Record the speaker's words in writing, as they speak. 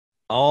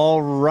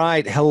All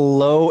right.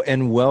 Hello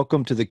and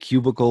welcome to the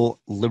Cubicle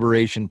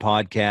Liberation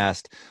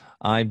Podcast.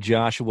 I'm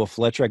Joshua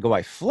Fletcher. I go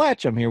by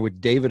Fletch. I'm here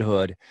with David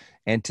Hood.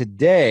 And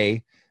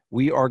today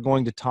we are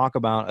going to talk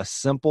about a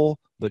simple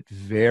but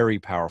very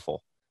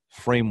powerful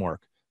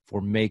framework for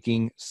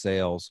making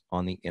sales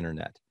on the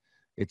internet.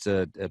 It's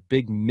a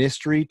big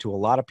mystery to a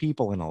lot of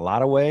people in a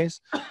lot of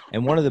ways.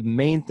 And one of the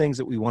main things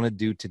that we want to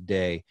do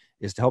today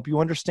is to help you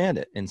understand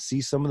it and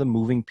see some of the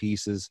moving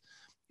pieces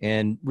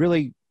and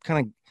really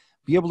kind of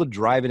be able to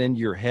drive it into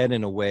your head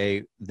in a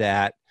way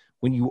that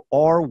when you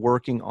are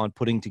working on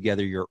putting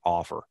together your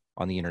offer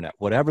on the internet,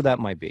 whatever that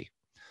might be,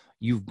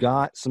 you've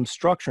got some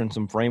structure and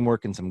some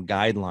framework and some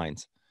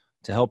guidelines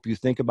to help you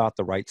think about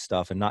the right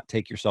stuff and not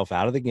take yourself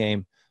out of the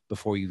game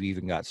before you've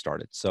even got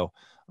started. So,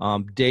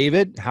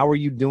 David, how are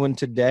you doing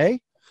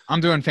today?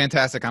 I'm doing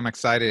fantastic. I'm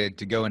excited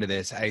to go into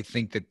this. I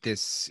think that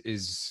this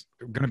is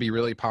going to be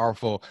really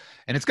powerful,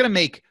 and it's going to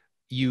make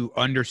you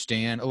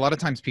understand. A lot of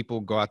times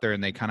people go out there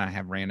and they kind of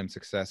have random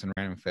success and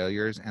random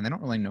failures, and they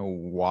don't really know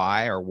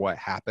why or what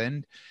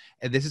happened.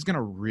 And this is going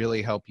to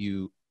really help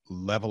you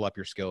level up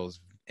your skills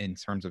in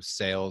terms of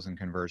sales and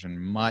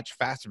conversion much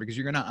faster, because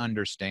you're going to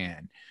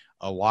understand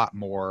a lot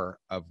more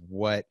of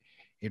what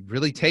it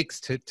really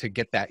takes to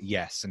get that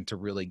yes and to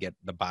really get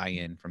the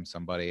buy-in from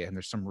somebody. And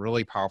there's some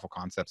really powerful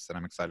concepts that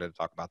I'm excited to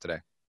talk about today.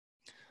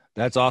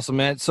 That's awesome,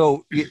 man.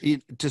 So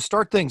to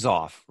start things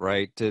off,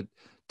 right, to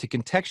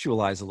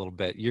contextualize a little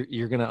bit,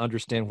 you're going to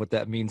understand what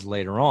that means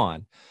later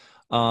on.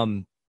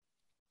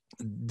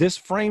 This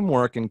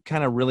framework and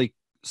kind of really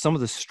some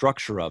of the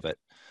structure of it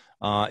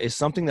is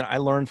something that I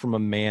learned from a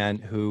man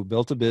who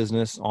built a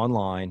business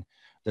online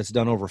that's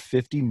done over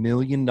 $50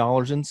 million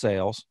in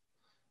sales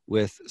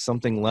with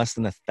something less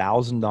than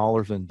 $1,000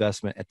 of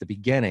investment at the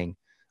beginning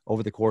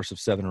over the course of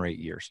 7 or 8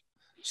 years.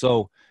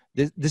 So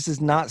this is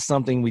not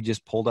something we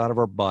just pulled out of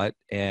our butt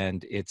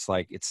and it's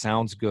like, it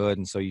sounds good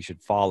and so you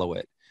should follow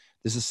it.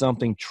 This is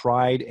something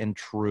tried and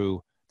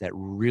true that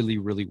really,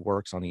 really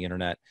works on the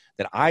internet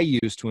that I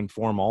use to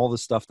inform all the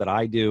stuff that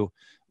I do.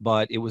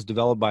 But it was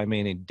developed by a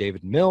man named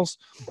David Mills,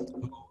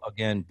 who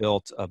again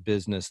built a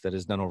business that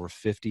has done over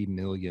 50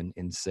 million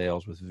in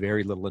sales with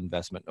very little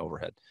investment and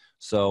overhead.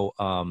 So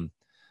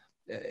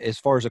as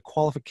far as a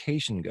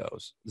qualification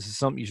goes, this is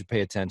something you should pay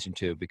attention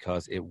to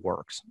because it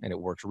works, and it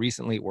works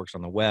recently. It works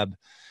on the web,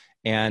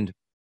 and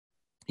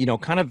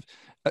kind of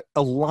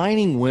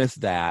aligning with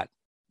that.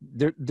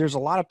 There's a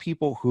lot of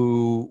people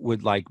who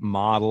would like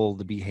model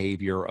the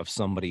behavior of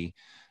somebody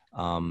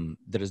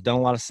that has done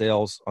a lot of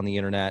sales on the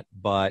internet,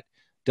 but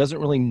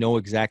doesn't really know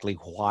exactly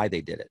why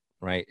they did it,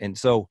 right? And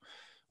so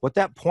what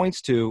that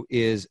points to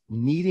is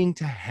needing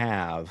to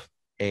have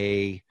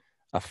a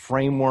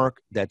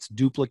framework that's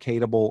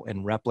duplicatable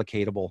and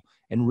replicatable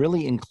and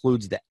really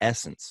includes the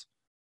essence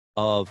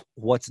of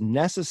what's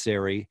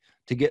necessary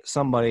to get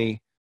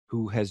somebody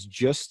who has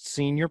just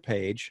seen your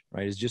page,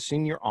 right, has just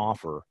seen your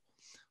offer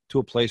to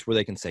a place where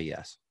they can say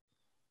yes,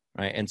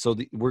 right? And so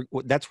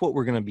that's what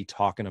we're going to be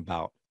talking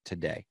about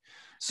today.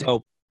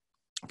 So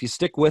if you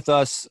stick with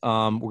us,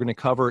 we're going to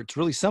cover, it's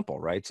really simple,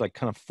 right? It's like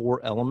kind of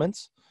 4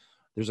 elements.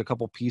 There's a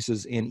couple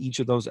pieces in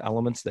each of those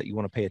elements that you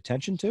want to pay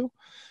attention to.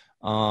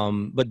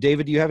 But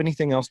David, do you have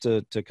anything else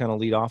to kind of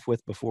lead off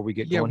with before we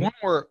get going?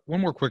 One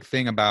more quick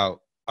thing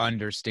about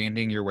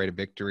understanding your way to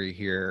victory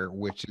here,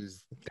 which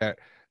is that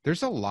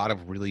there's a lot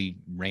of really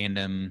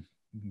random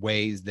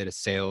ways that a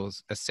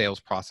sales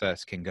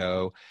process can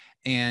go.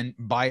 And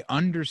by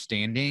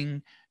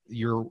understanding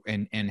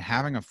and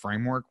having a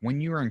framework,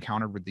 when you are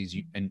encountered with these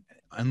an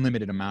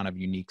unlimited amount of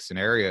unique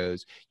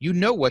scenarios, you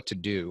know what to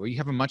do, or you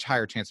have a much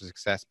higher chance of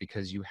success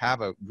because you have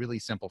a really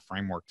simple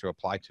framework to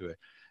apply to it,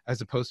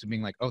 as opposed to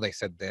being like, oh, they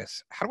said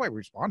this, how do I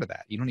respond to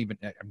that?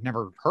 I've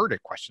never heard a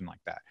question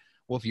like that.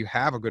 Well, if you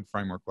have a good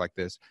framework like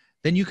this,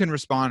 then you can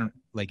respond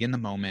like in the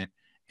moment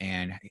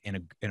and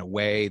in a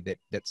way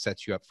that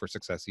sets you up for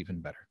success even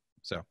better.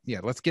 So yeah,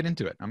 let's get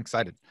into it. I'm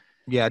excited.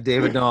 Yeah,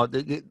 David, no,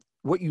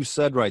 what you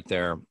said right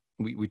there,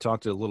 we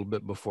talked a little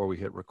bit before we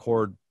hit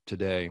record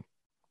today.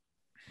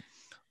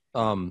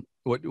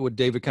 What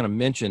David kind of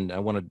mentioned, I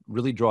want to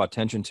really draw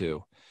attention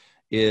to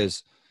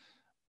is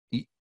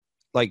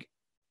like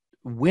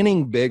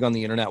winning big on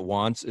the internet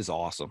once is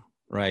awesome,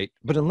 right?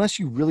 But unless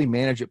you really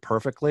manage it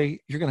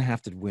perfectly, you're going to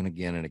have to win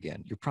again and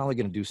again. You're probably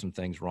going to do some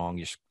things wrong.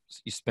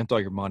 You spent all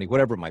your money,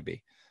 whatever it might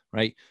be,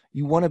 right?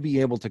 You want to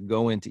be able to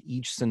go into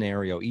each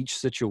scenario, each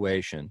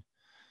situation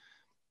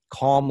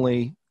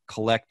calmly,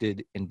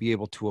 collected, and be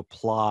able to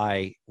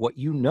apply what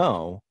you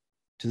know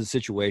to the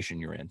situation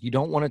you're in. You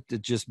don't want it to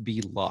just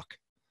be luck,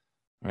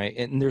 right?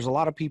 And there's a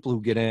lot of people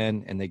who get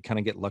in and they kind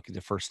of get lucky the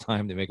first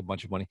time, they make a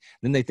bunch of money.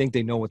 Then they think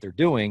they know what they're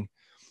doing.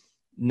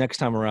 Next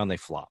time around, they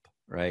flop,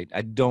 right?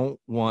 I don't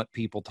want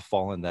people to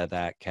fall into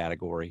that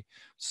category.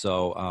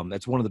 So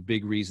that's one of the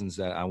big reasons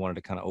that I wanted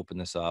to kind of open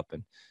this up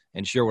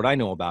and share what I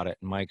know about it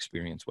and my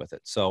experience with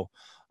it. So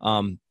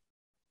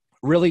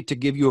really to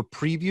give you a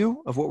preview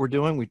of what we're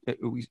doing,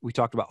 we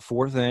talked about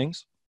 4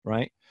 things,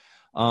 right?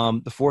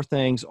 The 4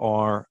 things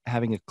are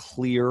having a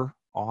clear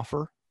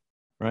offer,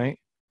 right?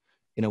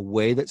 in a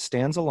way that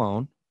stands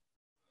alone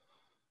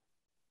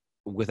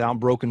without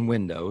broken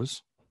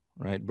windows,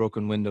 right?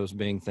 Broken windows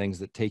being things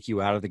that take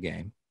you out of the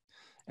game.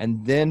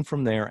 And then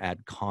from there,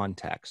 add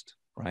context,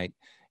 right?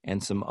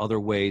 And some other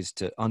ways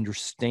to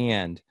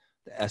understand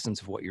the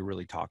essence of what you're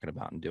really talking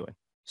about and doing.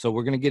 So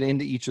we're going to get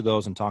into each of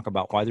those and talk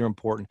about why they're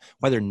important,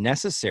 why they're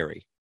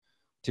necessary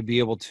to be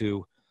able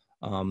to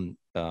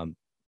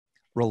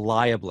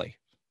reliably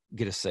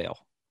get a sale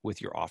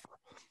with your offer.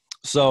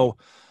 So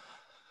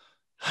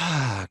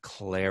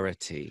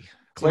clarity.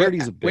 Clarity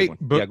is a big one.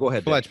 Yeah, go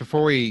ahead, Fletch,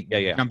 before we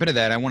Yeah. jump into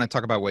that, I want to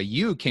talk about what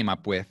you came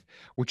up with,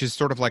 which is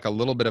sort of like a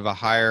little bit of a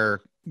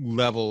higher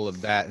level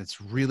of that.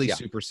 It's really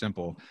super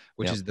simple,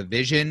 which is the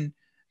vision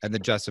and the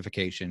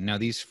justification. Now,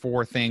 these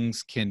four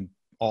things can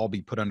all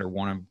be put under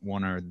one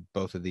or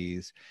both of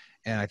these.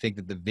 And I think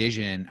that the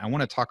vision, I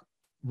want to talk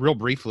real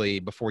briefly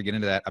before we get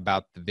into that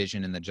about the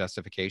vision and the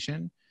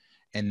justification.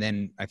 And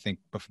then I think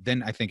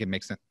it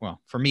makes sense.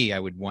 Well, for me, I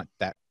would want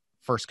that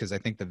first, because I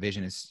think the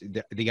vision is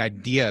the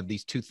idea of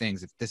these two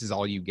things. If this is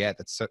all you get,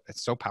 it's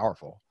so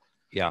powerful.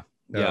 Yeah.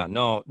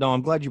 No,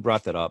 I'm glad you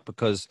brought that up,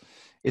 because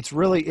it's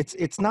really,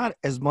 it's not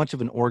as much of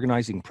an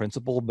organizing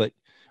principle, but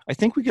I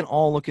think we can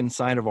all look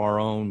inside of our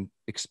own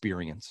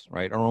experience,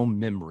 right? Our own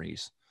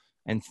memories,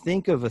 and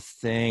think of a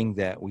thing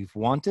that we've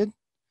wanted,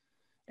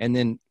 and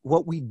then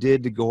what we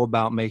did to go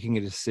about making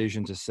a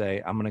decision to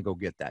say, I'm going to go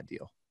get that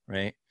deal,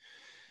 right?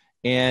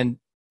 And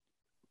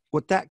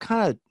what that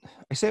kind of,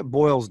 I say it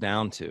boils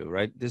down to,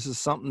 right? This is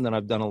something that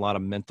I've done a lot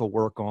of mental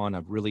work on.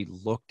 I've really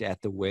looked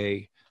at the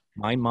way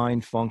my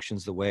mind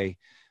functions, the way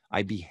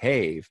I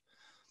behave.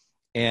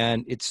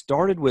 And it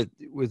started with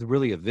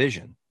really a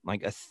vision,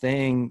 like a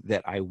thing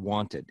that I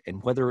wanted.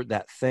 And whether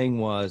that thing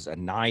was a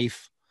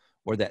knife,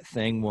 or that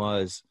thing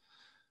was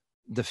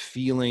the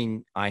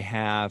feeling I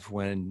have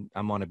when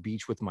I'm on a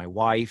beach with my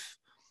wife,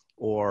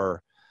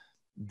 or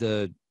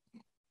the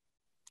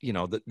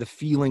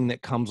feeling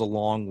that comes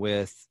along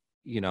with,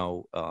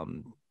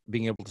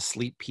 being able to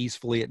sleep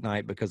peacefully at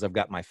night because I've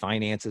got my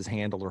finances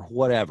handled, or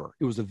whatever.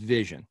 It was a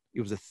vision.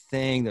 It was a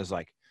thing that was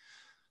like,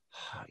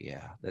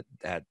 yeah,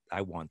 that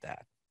I want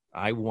that.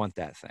 I want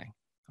that thing.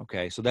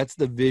 Okay. So that's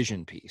the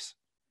vision piece,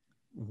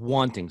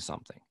 wanting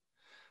something.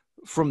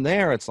 From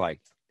there, it's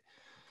like,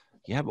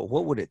 yeah, but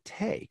what would it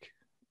take?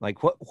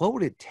 Like, what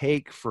would it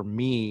take for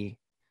me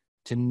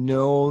to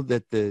know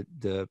that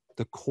the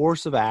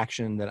course of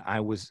action that I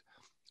was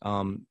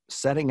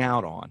setting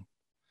out on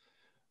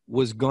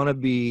was going to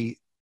be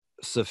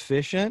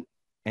sufficient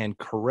and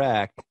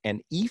correct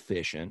and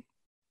efficient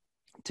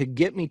to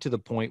get me to the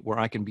point where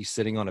I can be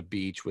sitting on a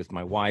beach with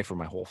my wife or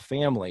my whole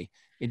family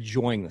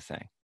enjoying the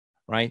thing,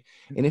 right?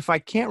 And if I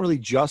can't really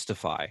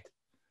justify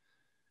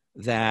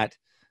that,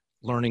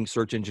 learning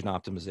search engine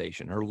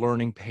optimization, or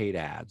learning paid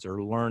ads,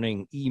 or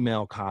learning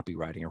email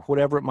copywriting, or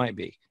whatever it might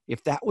be,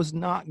 if that was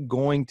not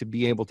going to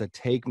be able to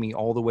take me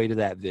all the way to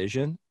that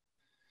vision,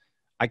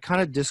 I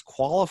kind of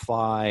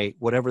disqualify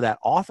whatever that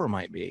offer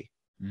might be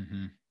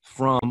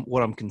from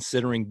what I'm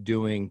considering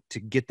doing to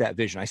get that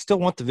vision. I still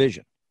want the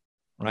vision,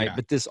 right? Yeah.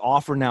 But this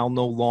offer now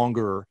no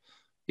longer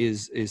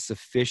is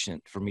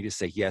sufficient for me to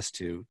say yes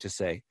to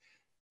say,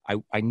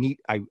 I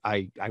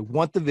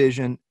want the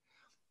vision.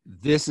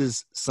 This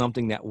is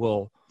something that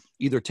will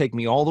either take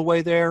me all the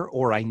way there,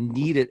 or I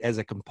need it as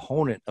a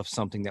component of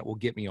something that will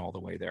get me all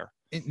the way there.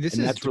 And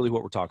that's really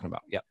what we're talking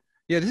about. Yeah.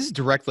 Yeah, this is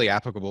directly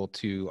applicable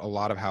to a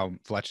lot of how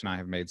Fletch and I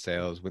have made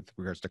sales with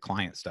regards to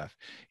client stuff.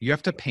 You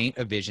have to paint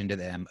a vision to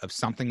them of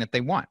something that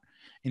they want.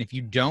 And if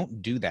you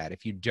don't do that,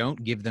 if you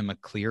don't give them a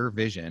clear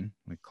vision,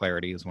 like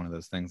clarity is one of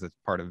those things that's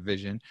part of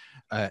vision.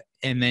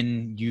 And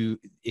then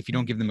if you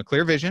don't give them a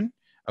clear vision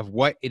of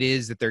what it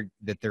is that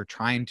they're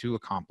trying to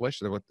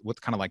accomplish, what's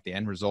kind of like the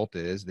end result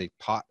is, they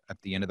pot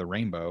at the end of the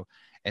rainbow.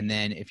 And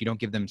then if you don't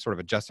give them sort of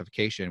a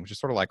justification, which is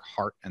sort of like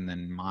heart and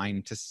then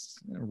mind, to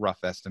rough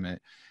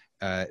estimate,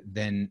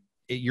 then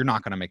you're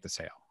not going to make the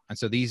sale. And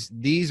so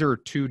these are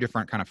two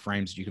different kind of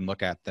frames you can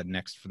look at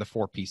for the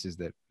four pieces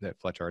that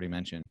Fletch already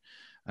mentioned.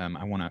 We're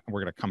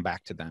going to come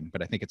back to them,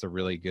 but I think it's a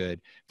really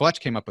good,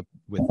 Fletch came up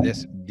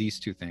with these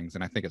two things.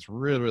 And I think it's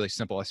really, really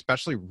simple. I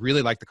especially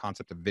really like the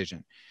concept of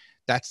vision.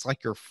 That's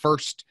like your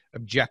first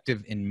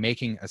objective in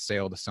making a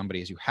sale to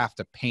somebody, is you have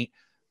to paint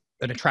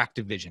an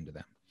attractive vision to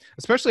them,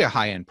 especially a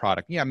high-end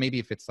product. Yeah. Maybe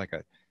if it's like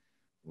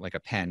a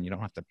pen, you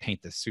don't have to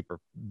paint this super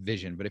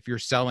vision, but if you're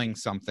selling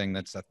something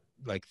that's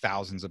like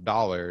thousands of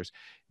dollars,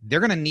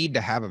 they're going to need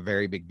to have a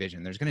very big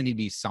vision. There's going to need to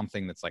be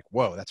something that's like,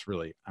 whoa,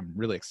 I'm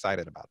really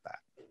excited about that.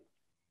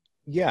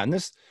 Yeah. And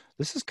this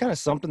is kind of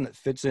something that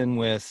fits in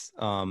with,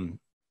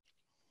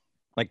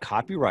 like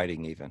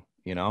copywriting even,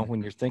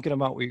 when you're thinking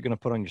about what you're going to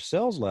put on your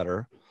sales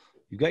letter,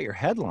 you've got your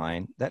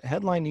headline. That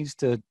headline needs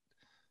to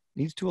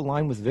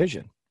align with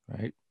vision,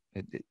 right?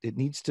 It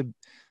needs to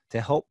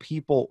help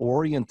people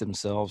orient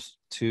themselves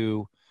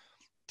to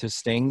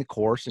staying the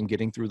course and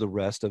getting through the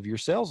rest of your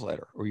sales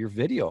letter or your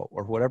video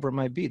or whatever it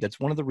might be.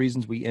 That's one of the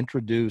reasons we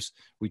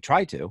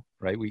try to,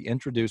 right? We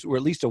introduce, or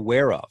at least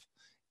aware of,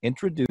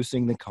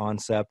 introducing the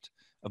concept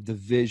of the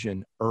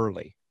vision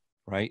early,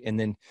 right? And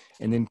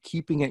then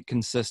keeping it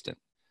consistent,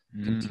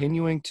 Mm.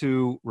 continuing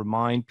to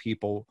remind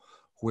people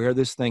where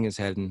this thing is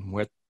heading,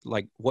 what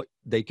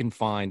they can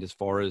find as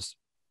far as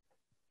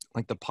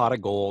like the pot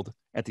of gold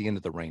at the end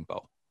of the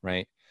rainbow,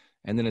 right?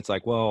 And then it's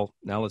like, well,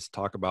 now let's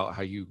talk about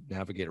how you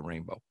navigate a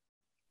rainbow.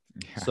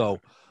 Yeah.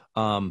 So,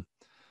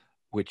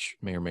 which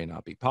may or may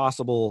not be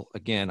possible.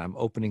 Again, I'm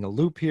opening a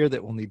loop here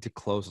that we'll need to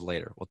close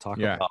later. We'll talk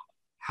Yeah. about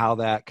how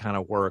that kind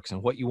of works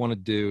and what you want to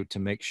do to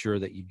make sure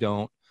that you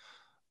don't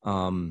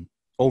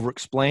over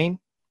explain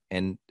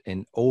and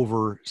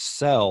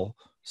oversell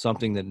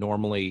something that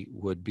normally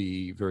would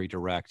be very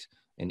direct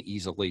and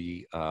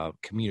easily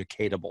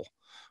communicatable.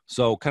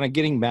 So kind of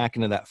getting back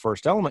into that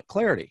first element,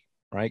 clarity,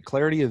 right?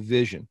 Clarity of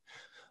vision.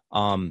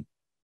 So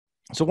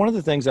one of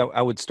the things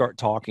I would start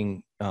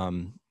talking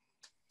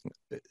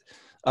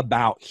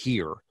about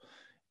here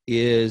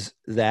is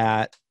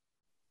that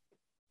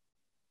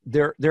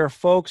there are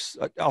folks,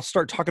 I'll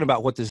start talking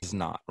about what this is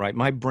not, right?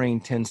 My brain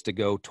tends to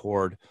go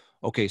toward,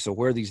 okay, so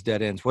where are these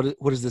dead ends?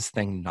 What is this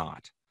thing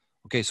not?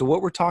 Okay, so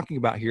what we're talking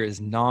about here is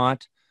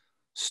not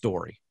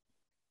story,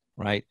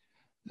 right?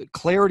 The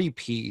clarity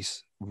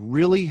piece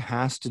really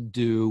has to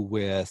do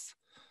with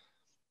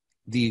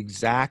the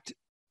exact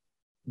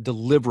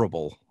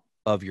deliverable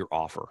of your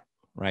offer,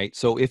 right?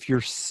 So if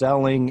you're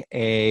selling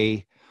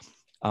a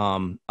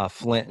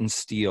flint and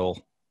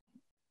steel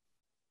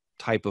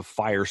type of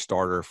fire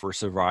starter for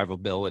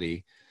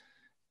survivability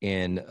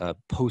in a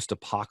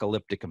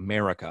post-apocalyptic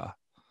America,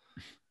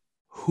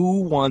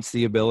 who wants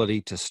the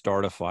ability to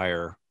start a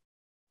fire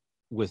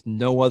with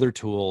no other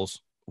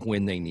tools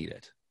when they need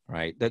it,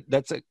 right?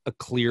 That's a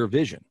clear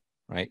vision,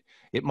 right?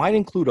 It might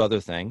include other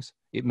things.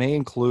 It may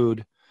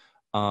include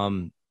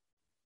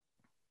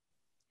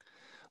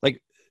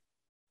like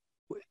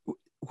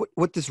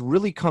what this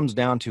really comes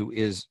down to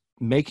is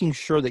making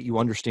sure that you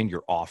understand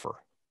your offer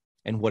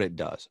and what it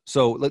does.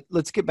 So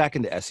let's get back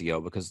into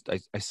SEO, because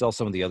I sell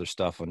some of the other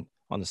stuff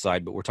on the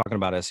side, but we're talking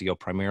about SEO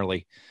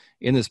primarily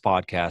in this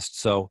podcast.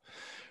 So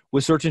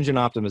with search engine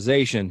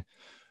optimization,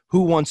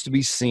 who wants to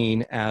be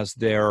seen as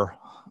their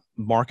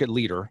market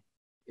leader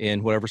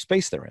in whatever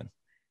space they're in,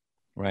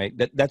 right?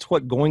 That's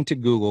what going to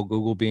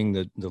Google being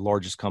the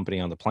largest company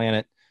on the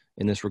planet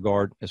in this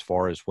regard, as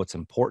far as what's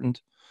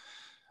important.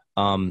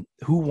 Who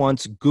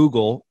wants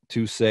Google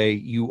to say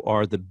you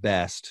are the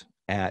best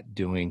at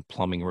doing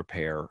plumbing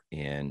repair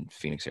in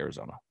Phoenix,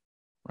 Arizona,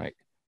 right?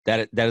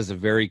 That is a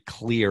very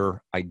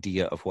clear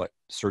idea of what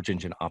search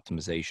engine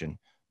optimization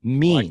I like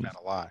means, that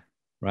a lot.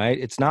 right?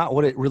 It's not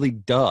what it really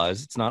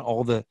does. It's not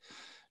all the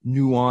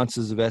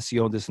nuances of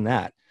SEO, this and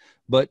that.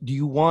 But do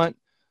you want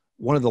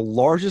one of the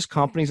largest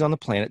companies on the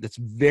planet that's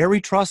very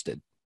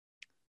trusted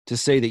to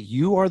say that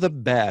you are the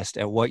best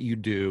at what you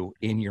do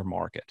in your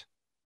market?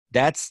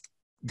 That's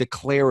the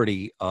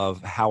clarity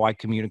of how I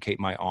communicate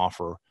my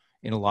offer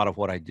in a lot of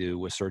what I do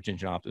with search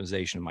engine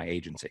optimization in my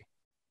agency,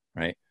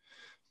 right?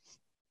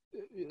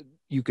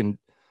 You can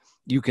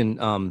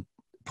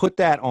put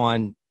that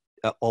on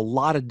a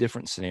lot of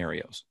different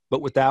scenarios,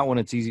 but with that one,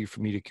 it's easy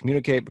for me to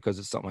communicate because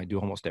it's something I do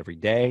almost every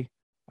day.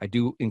 I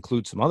do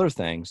include some other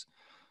things,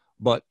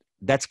 but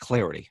that's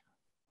clarity,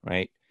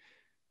 right?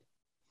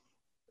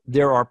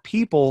 There are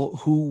people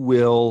who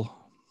will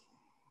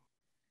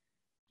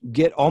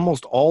get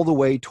almost all the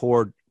way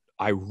toward,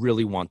 I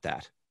really want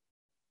that,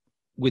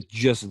 with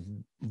just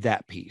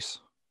that piece,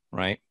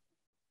 right?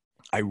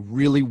 I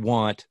really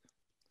want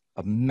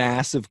a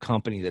massive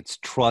company that's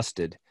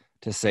trusted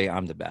to say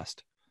I'm the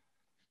best.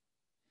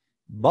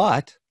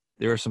 But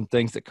there are some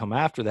things that come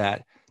after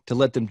that to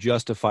let them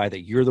justify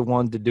that you're the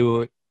one to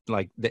do it,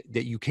 like that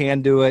you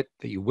can do it,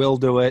 that you will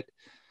do it,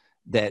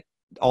 that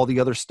all the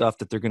other stuff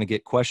that they're going to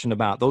get questioned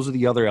about. Those are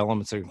the other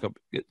elements that are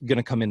going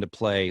to come into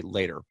play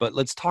later. But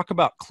let's talk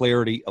about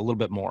clarity a little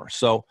bit more.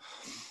 So,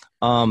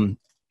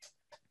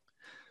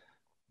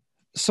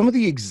 some of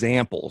the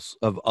examples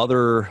of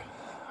other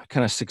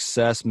kind of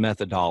success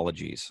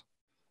methodologies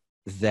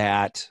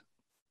that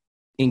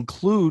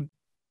include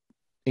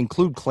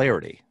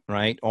clarity,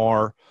 right,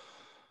 are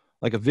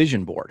like a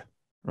vision board,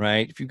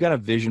 right? If you've got a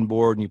vision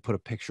board and you put a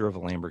picture of a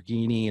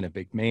Lamborghini and a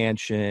big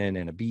mansion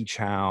and a beach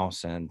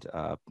house and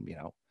 $10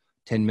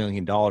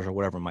 million or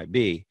whatever it might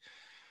be,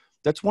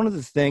 that's one of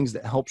the things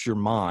that helps your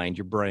mind,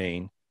 your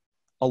brain,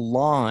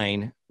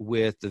 align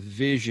with the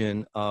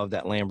vision of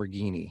that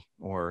Lamborghini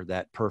or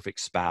that perfect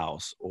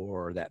spouse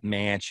or that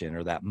mansion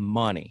or that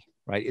money,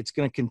 right? It's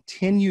going to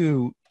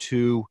continue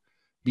to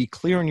be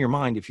clear in your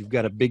mind. If you've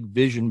got a big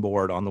vision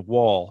board on the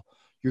wall,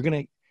 you're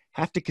going to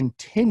have to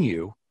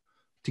continue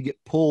to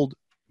get pulled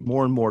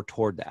more and more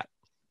toward that.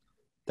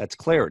 That's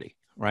clarity,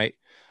 right?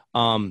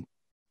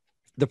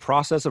 The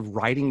process of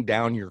writing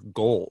down your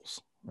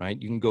goals,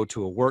 right? You can go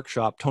to a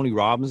workshop. Tony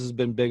Robbins has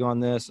been big on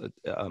this.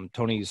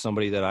 Tony is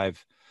somebody that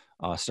I've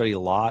studied a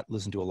lot,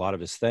 listened to a lot of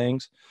his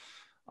things.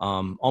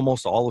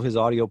 Almost all of his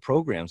audio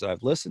programs that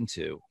I've listened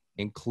to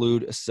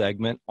include a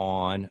segment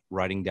on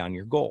writing down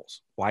your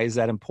goals. Why is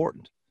that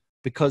important?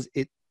 Because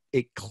it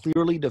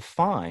clearly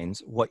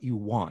defines what you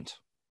want,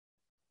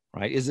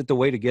 right? Is it the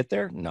way to get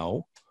there?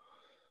 No.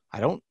 I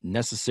don't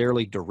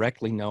necessarily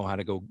directly know how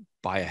to go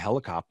buy a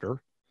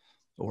helicopter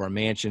or a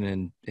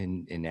mansion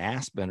in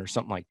Aspen or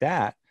something like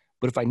that.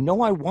 But if I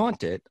know I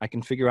want it, I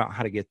can figure out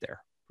how to get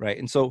there. Right.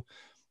 And so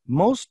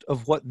most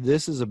of what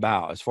this is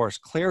about, as far as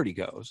clarity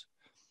goes,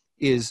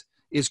 is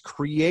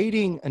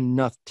creating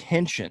enough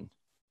tension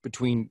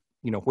between,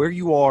 where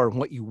you are and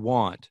what you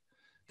want,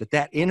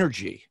 that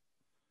energy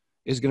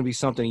is going to be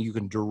something you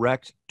can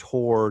direct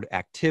toward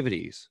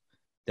activities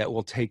that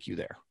will take you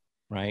there.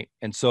 Right.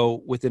 And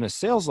so within a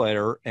sales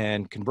letter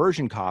and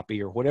conversion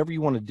copy, or whatever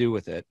you want to do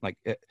with it, like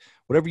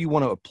whatever you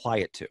want to apply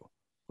it to,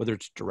 whether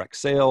it's direct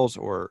sales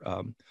or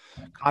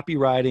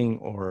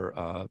copywriting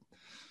or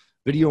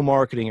video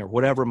marketing or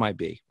whatever it might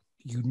be,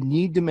 you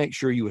need to make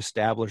sure you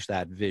establish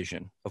that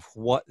vision of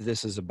what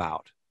this is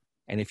about.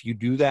 And if you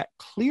do that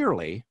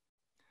clearly,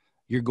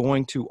 you're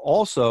going to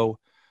also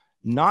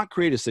not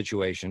create a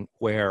situation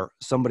where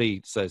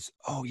somebody says,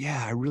 oh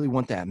yeah, I really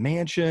want that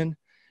mansion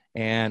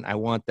and I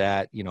want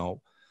that,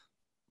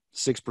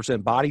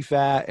 6% body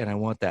fat and I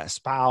want that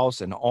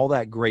spouse and all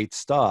that great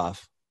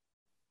stuff.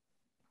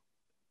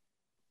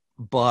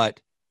 But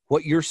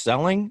what you're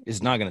selling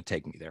is not going to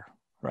take me there.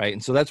 Right.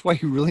 And so that's why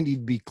you really need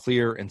to be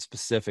clear and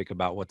specific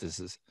about what this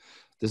is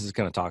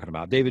kind of talking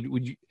about. David,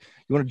 you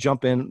want to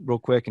jump in real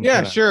quick? And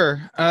yeah,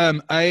 sure.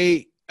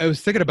 I was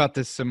thinking about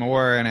this some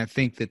more, and I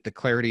think that the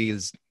clarity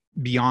is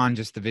beyond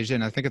just the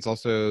vision. I think it's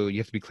also, you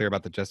have to be clear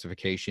about the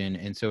justification.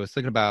 And so I was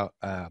thinking about,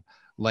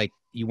 like,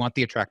 you want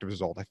the attractive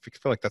result. I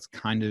feel like that's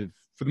kind of,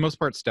 for the most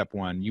part, step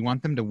one. You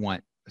want them to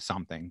want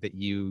something that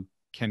you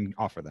can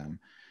offer them.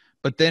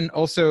 But then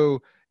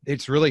also,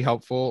 it's really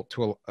helpful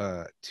to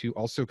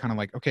also kind of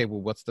like, okay,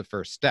 well, what's the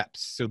first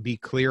steps? So be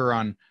clear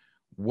on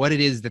what it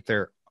is that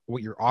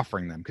what you're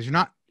offering them. Because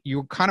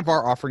you kind of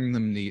are offering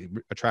them the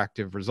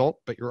attractive result,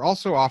 but you're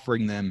also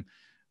offering them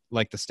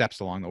like the steps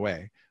along the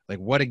way, like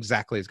what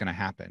exactly is going to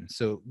happen.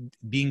 So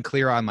being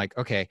clear on like,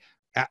 okay,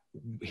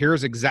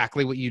 here's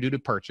exactly what you do to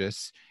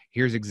purchase.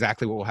 Here's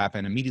exactly what will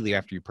happen immediately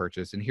after you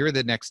purchase. And here are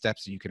the next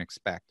steps that you can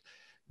expect.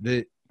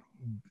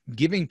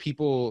 Giving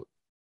people,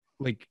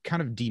 like,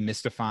 kind of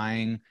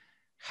demystifying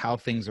how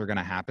things are going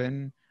to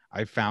happen,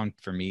 I found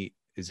for me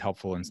is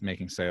helpful in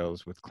making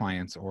sales with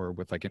clients or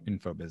with like an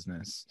info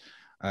business.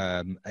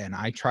 And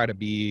I try to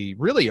be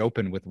really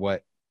open with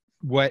what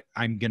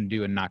I'm going to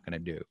do and not going to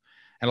do.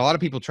 And a lot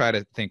of people try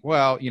to think,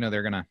 well,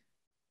 they're going to,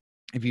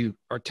 if you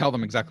or tell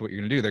them exactly what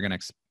you're going to do, they're going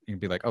to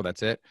be like, oh,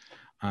 that's it.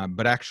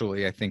 But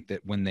actually, I think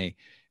that when they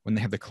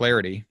have the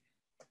clarity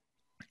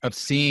of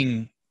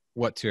seeing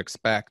what to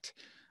expect,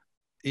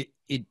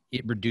 it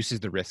reduces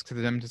the risk to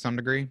them to some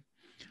degree.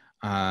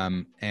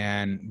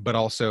 But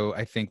also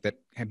I think that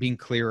being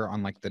clear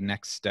on like the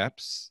next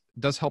steps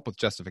does help with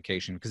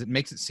justification, because it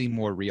makes it seem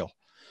more real.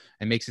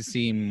 It makes it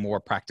seem more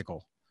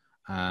practical,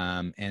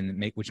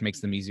 which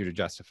makes them easier to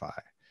justify.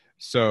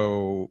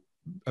 So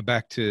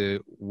back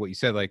to what you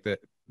said, like the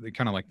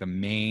kind of like the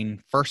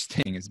main first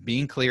thing is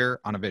being clear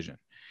on a vision.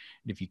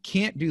 And if you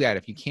can't do that,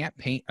 if you can't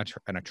paint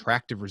an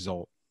attractive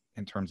result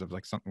in terms of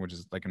like something, which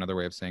is like another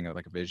way of saying it,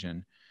 like a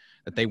vision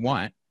that they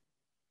want,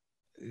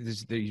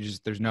 there's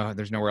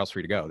nowhere else for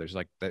you to go. There's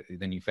like,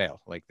 then you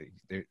fail. Like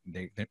they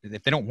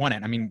if they don't want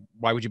it, I mean,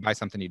 why would you buy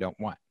something you don't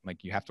want?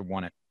 Like you have to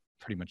want it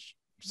pretty much.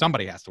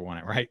 Somebody has to want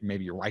it, right?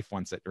 Maybe your wife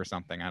wants it or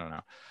something. I don't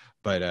know.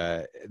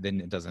 But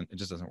then it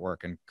just doesn't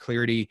work. And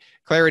clarity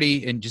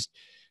and just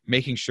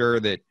making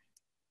sure that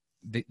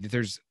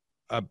there's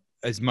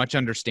as much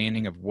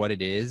understanding of what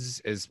it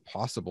is as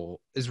possible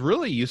is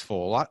really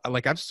useful. A lot,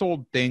 like I've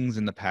sold things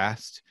in the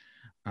past,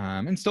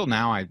 and still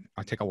now I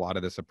take a lot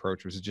of this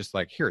approach, which is just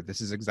like, here,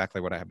 this is exactly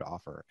what I have to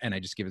offer. And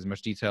I just give as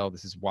much detail.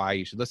 This is why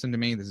you should listen to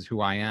me. This is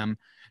who I am.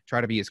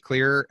 Try to be as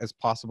clear as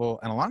possible.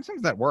 And a lot of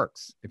times that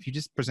works. If you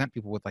just present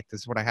people with like,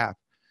 this is what I have,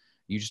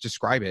 you just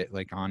describe it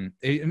like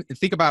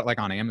think about like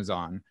on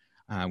Amazon,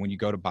 when you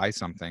go to buy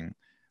something,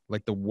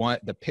 like the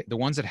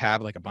ones that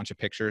have like a bunch of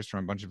pictures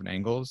from a bunch of different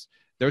angles,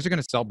 those are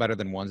going to sell better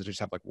than ones that just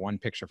have like one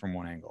picture from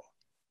one angle,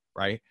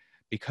 right?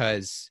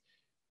 Because,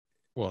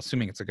 well,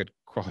 assuming it's a good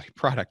quality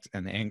product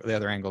and the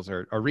other angles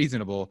are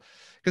reasonable,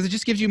 because it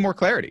just gives you more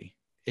clarity.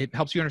 It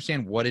helps you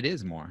understand what it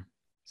is more.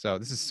 So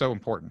this is so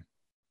important.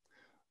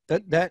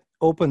 That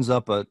opens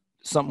up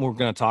something we're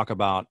going to talk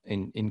about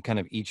in kind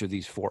of each of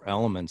these four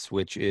elements,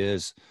 which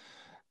is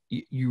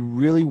you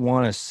really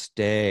want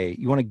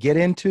to get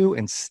into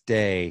and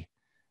stay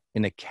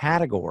in a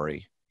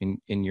category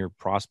in your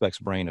prospect's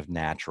brain of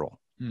natural,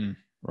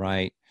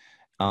 right?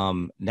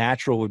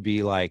 Natural would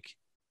be like,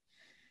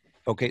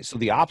 okay, so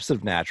the opposite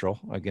of natural,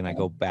 again, I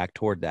go back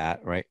toward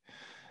that, right,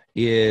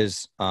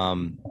 is,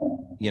 some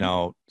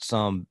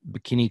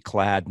bikini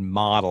clad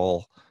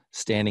model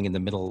standing in the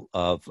middle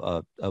of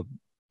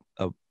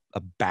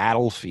a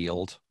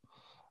battlefield,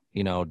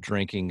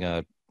 drinking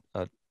a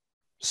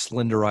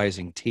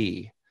slenderizing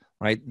tea,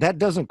 right? That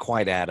doesn't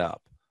quite add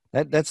up.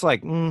 That's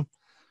like,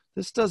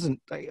 this doesn't,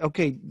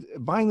 okay,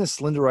 buying the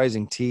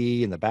slenderizing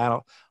tea in the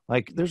battle,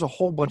 Like there's a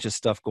whole bunch of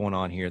stuff going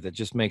on here that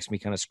just makes me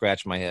kind of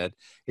scratch my head.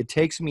 It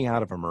takes me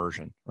out of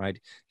immersion, right?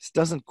 This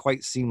doesn't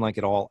quite seem like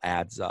it all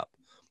adds up.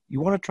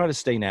 You want to try to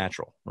stay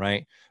natural,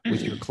 right?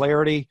 With your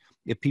clarity,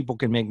 if people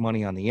can make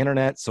money on the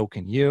internet, so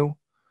can you.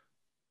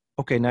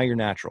 Okay, now you're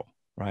natural,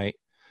 right?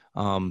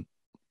 Um,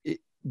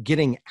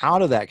 Getting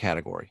out of that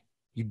category,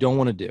 you don't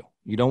want to do.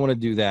 You don't want to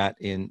do that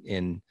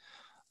in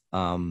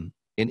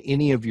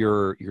any of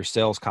your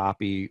sales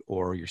copy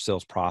or your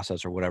sales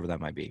process or whatever that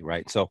might be,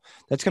 right? So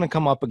that's going to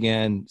come up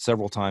again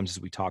several times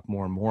as we talk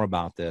more and more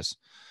about this.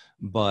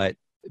 But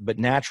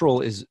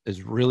natural is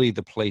really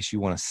the place you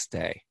want to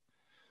stay.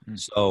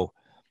 So,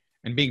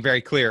 and being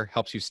very clear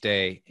helps you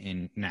stay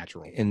in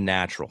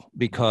natural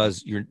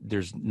because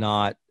there's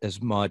not as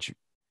much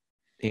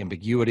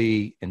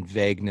ambiguity and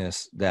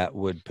vagueness that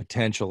would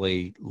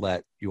potentially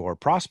let your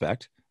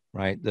prospect,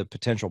 right, the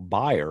potential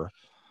buyer,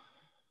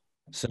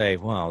 say,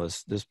 well,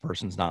 this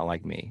person's not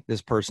like me.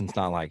 This person's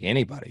not like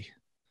anybody.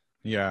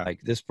 Yeah.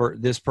 Like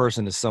this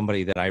person is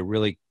somebody that I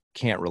really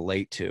can't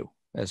relate to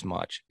as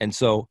much. And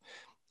so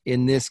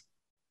in this,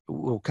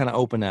 we'll kind of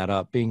open that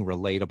up, being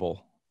relatable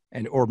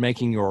or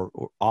making your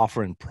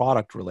offer and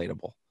product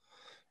relatable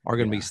are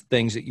going to be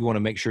things that you want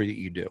to make sure that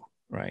you do.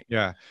 Right.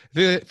 Yeah.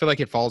 I feel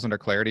like it falls under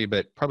clarity,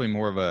 but probably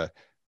more of a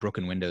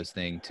broken windows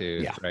thing too.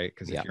 Yeah. Right.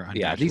 Because if you're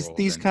unnatural,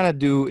 these kind of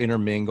do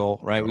intermingle,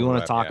 right? We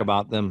want to talk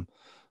about them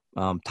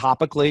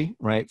topically,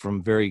 right?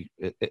 From very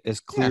as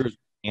clear as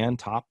and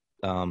top,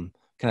 kind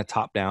of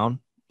top down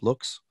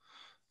looks,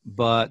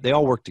 but they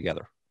all work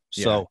together.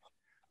 So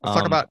let's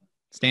talk about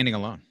standing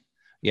alone.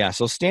 Yeah.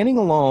 So standing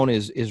alone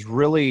is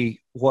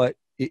really what,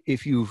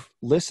 if you've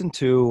listened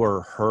to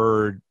or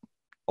heard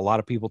a lot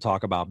of people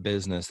talk about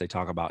business, they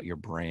talk about your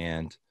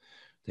brand,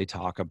 they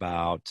talk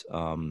about,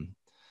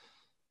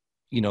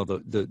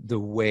 the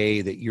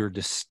way that you're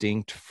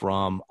distinct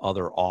from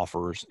other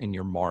offers in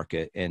your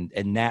market, and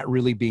that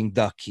really being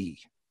the key,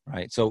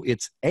 right? So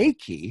it's a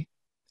key,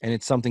 and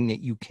it's something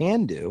that you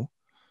can do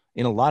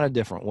in a lot of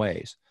different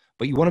ways,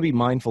 but you want to be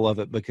mindful of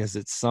it because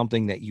it's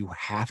something that you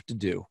have to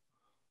do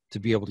to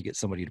be able to get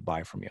somebody to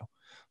buy from you.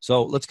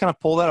 So let's kind of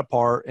pull that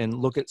apart and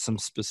look at some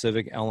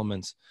specific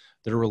elements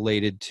that are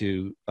related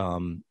to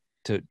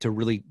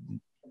really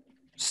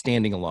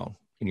standing alone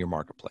in your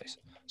marketplace.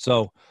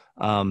 So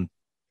one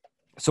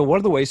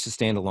of the ways to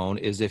stand alone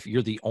is if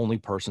you're the only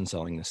person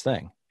selling this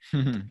thing,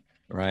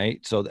 right?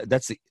 So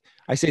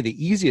I say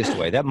the easiest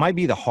way. That might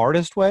be the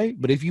hardest way,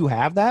 but if you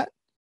have that,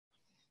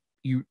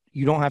 you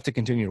don't have to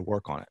continue to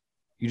work on it.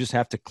 You just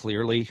have to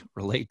clearly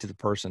relate to the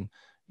person.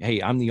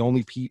 Hey, I'm the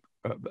only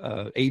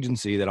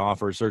agency that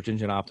offers search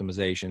engine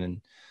optimization,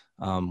 and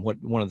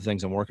one of the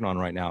things I'm working on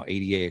right now,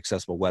 ADA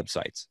accessible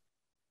websites.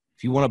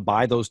 If you want to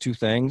buy those two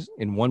things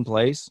in one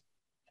place,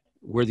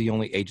 we're the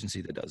only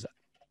agency that does that.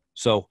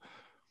 So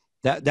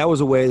that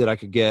was a way that I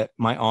could get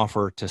my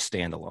offer to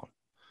stand alone.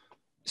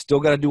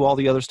 Still got to do all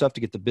the other stuff to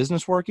get the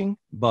business working,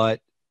 but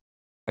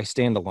I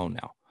stand alone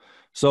now.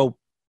 So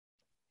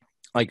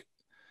like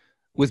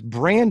with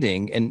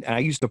branding, and I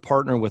used to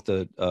partner with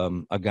a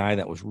guy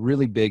that was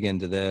really big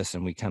into this,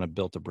 and we kind of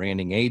built a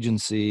branding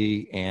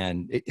agency,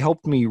 and it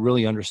helped me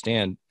really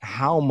understand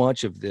how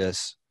much of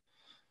this,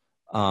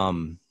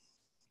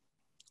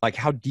 like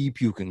how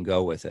deep you can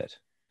go with it.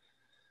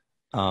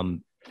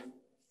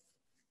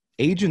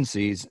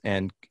 Agencies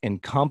and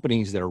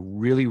companies that are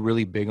really,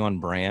 really big on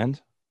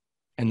brand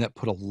and that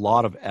put a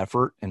lot of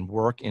effort and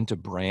work into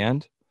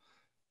brand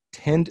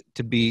tend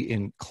to be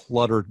in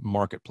cluttered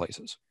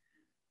marketplaces.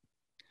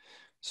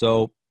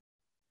 So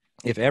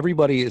if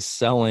everybody is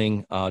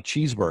selling a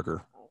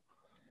cheeseburger,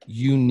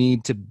 you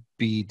need to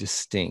be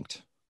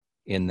distinct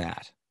in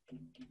that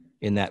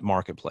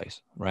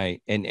marketplace,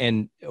 right?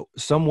 And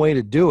some way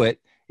to do it,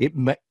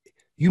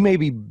 you may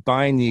be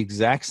buying the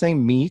exact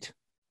same meat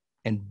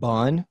and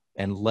bun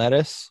and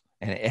lettuce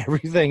and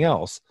everything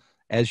else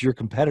as your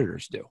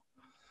competitors do.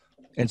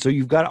 And so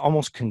you've got to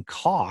almost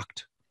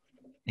concoct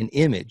an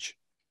image,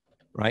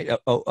 right?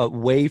 A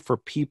way for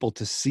people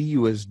to see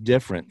you as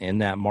different in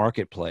that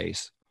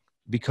marketplace,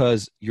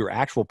 because your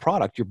actual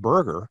product, your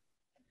burger,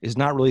 is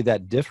not really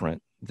that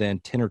different than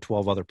 10 or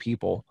 12 other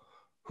people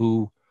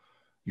who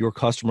your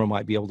customer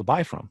might be able to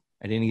buy from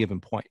at any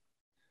given point.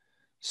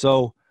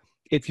 So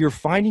if you're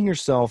finding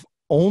yourself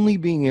only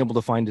being able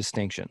to find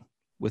distinction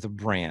with a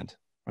brand,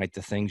 right?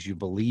 The things you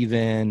believe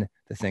in,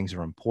 the things that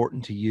are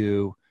important to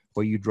you,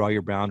 where you draw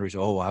your boundaries.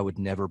 Oh, I would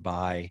never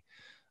buy,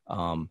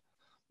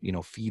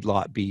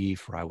 feedlot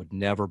beef, or I would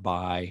never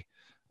buy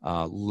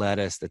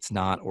lettuce that's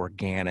not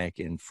organic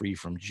and free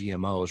from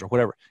GMOs or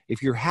whatever.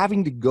 If you're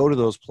having to go to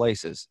those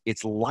places,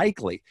 it's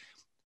likely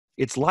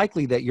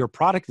that your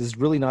product is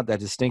really not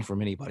that distinct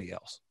from anybody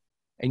else.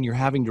 And you're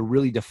having to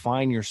really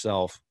define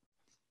yourself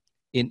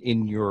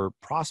in your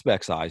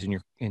prospect's eyes,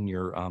 in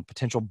your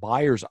potential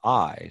buyer's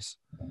eyes,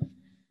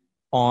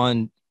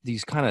 on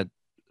these kind of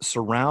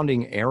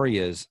surrounding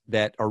areas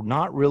that are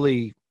not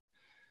really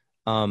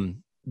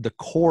the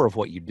core of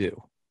what you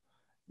do.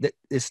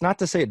 It's not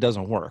to say it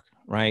doesn't work,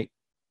 right?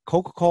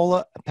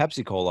 Coca-Cola and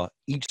Pepsi-Cola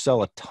each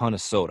sell a ton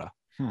of soda.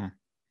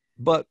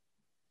 but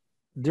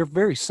they're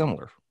very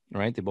similar,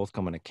 right? They both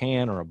come in a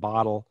can or a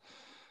bottle.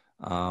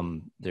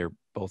 They're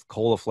both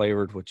cola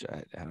flavored, which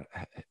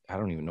I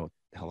don't even know what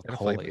the hell a What a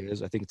cola flavor.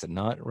 is. I think it's a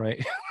nut, right?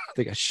 I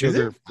think a Is it?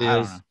 sugar I don't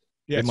know. fizz.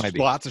 Yeah, It it's might be.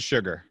 lots of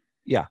sugar.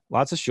 Yeah,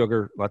 lots of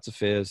sugar, lots of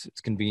fizz.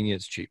 It's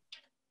convenient, it's cheap.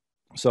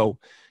 So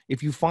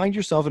if you find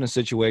yourself in a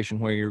situation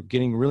where you're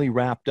getting really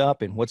wrapped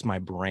up in what's my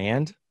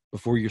brand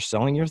before you're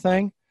selling your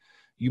thing,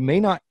 you may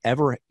not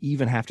ever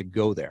even have to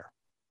go there.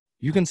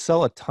 You can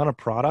sell a ton of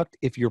product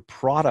if your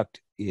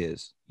product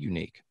is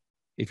unique.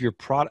 If your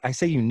product, I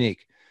say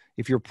unique,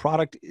 if your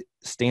product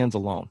stands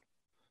alone,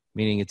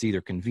 meaning it's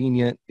either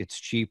convenient, it's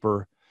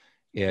cheaper,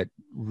 it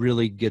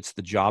really gets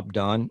the job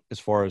done as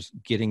far as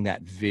getting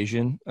that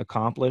vision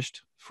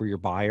accomplished for your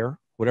buyer,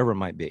 whatever it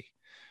might be.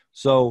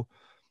 So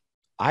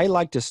I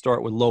like to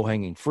start with low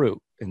hanging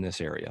fruit in this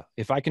area.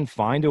 If I can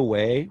find a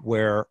way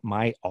where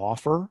my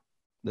offer,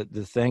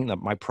 the thing that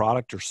my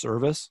product or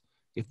service,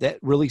 if that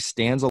really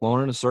stands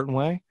alone in a certain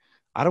way,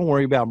 I don't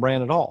worry about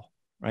brand at all,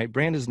 right?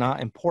 Brand is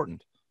not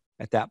important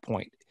at that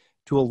point.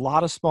 To a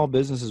lot of small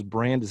businesses,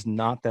 brand is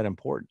not that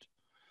important.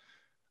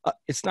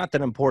 It's not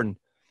that important.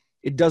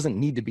 It doesn't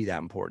need to be that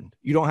important.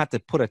 You don't have to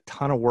put a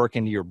ton of work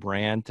into your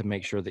brand to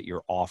make sure that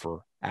your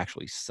offer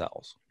actually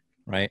sells,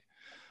 right?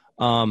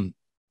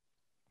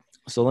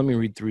 So let me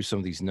read through some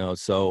of these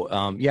notes.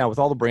 So yeah, with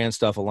all the brand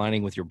stuff,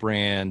 aligning with your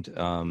brand,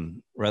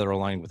 rather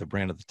aligning with the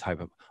brand of the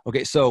type of,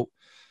 okay. So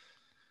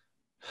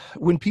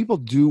when people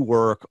do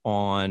work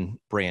on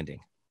branding,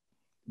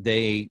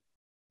 they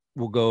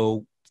will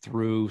go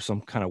through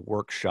some kind of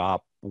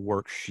workshop,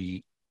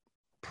 worksheet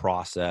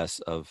process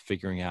of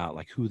figuring out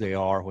like who they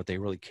are, what they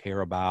really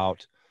care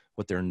about,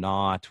 what they're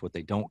not, what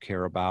they don't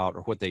care about,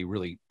 or what they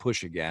really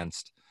push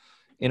against,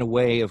 in a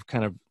way of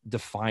kind of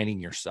defining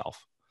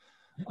yourself.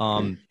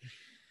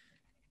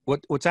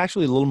 What's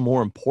actually a little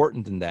more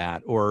important than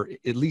that, or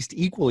at least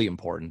equally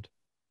important,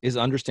 is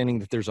understanding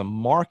that there's a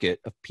market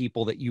of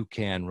people that you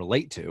can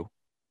relate to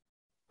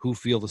who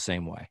feel the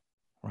same way,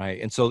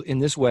 right? And so in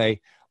this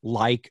way,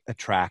 like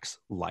attracts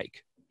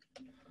like.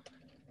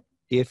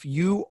 If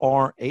you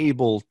are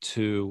able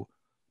to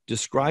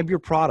describe your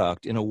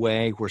product in a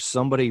way where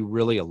somebody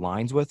really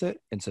aligns with it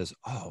and says,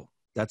 oh,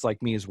 that's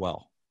like me as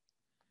well,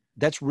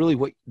 that's really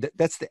what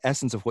that's the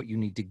essence of what you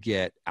need to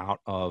get out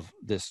of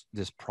this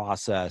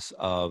process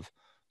of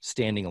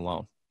standing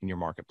alone in your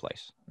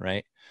marketplace,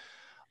 right?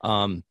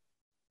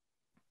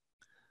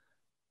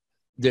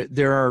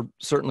 There are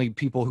certainly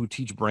people who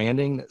teach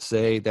branding that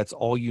say that's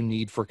all you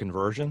need for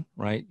conversion,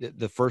 right?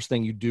 The first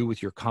thing you do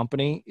with your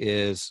company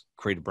is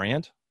create a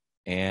brand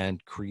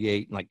and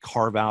create, like,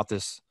 carve out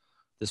this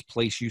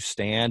place you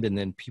stand, and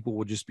then people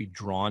will just be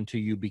drawn to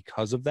you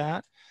because of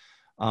that.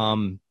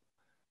 Not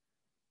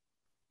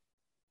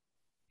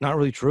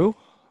really true.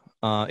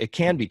 It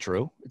can be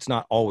true. It's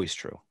not always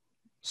true.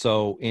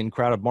 So in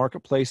crowded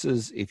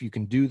marketplaces, if you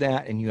can do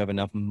that and you have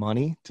enough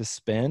money to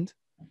spend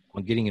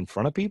on getting in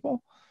front of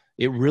people,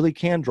 it really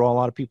can draw a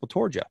lot of people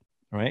towards you,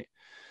 right?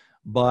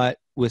 But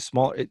with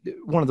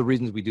one of the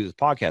reasons we do this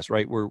podcast,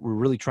 right, we're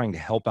really trying to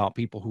help out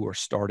people who are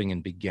starting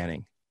and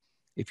beginning.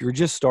 If you're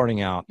just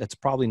starting out, that's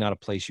probably not a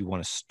place you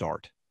want to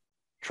start,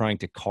 trying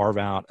to carve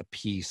out a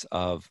piece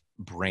of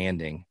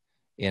branding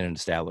in an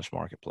established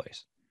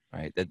marketplace,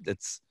 right?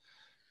 That's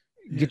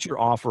get your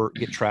offer,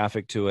 get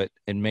traffic to it,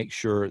 and make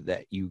sure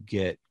that you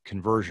get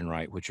conversion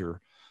right, which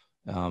are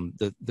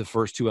the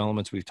first two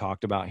elements we've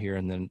talked about here,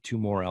 and then two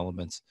more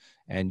elements,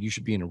 and you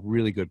should be in a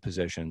really good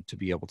position to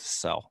be able to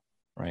sell,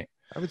 right?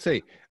 I would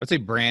say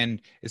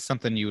brand is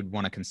something you would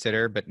want to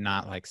consider, but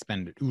not like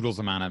spend oodles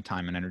amount of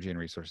time and energy and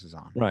resources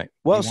on. Right.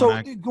 Well, You so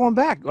want to, going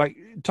back, like,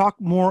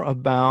 talk more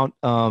about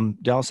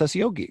Dallas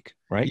SEO Geek,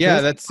 right? yeah,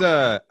 that's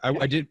I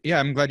did. Yeah,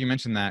 I'm glad you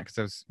mentioned that because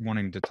I was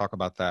wanting to talk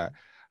about that.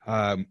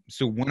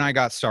 So when I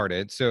got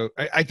started, so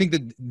I think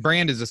that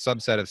brand is a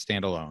subset of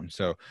standalone.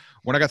 So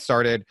when I got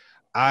started,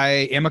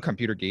 I am a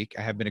computer geek.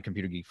 I have been a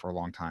computer geek for a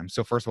long time.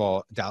 So first of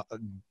all,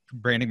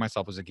 branding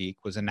myself as a geek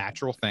was a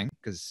natural thing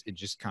because it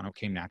just kind of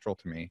came natural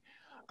to me.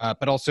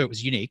 But also it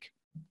was unique.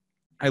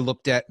 I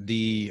looked at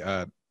the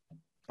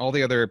all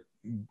the other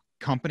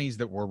companies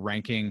that were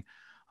ranking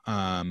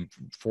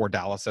for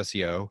Dallas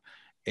SEO,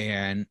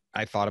 and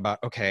I thought about,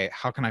 okay,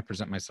 how can I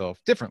present myself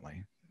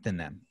differently than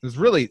them? It was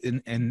really,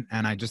 and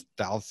I just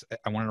I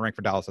wanted to rank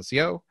for Dallas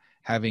SEO.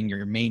 Having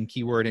your main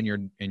keyword in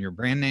your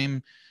brand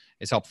name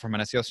is helpful from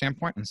an SEO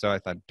standpoint, and so I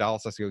thought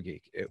Dallas SEO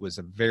Geek. It was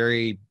a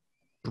very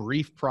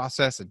brief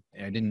process.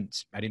 I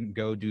didn't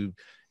go do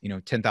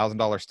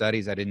 $10,000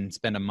 studies. I didn't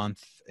spend a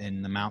month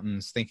in the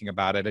mountains thinking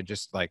about it. I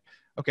just like,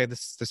 okay,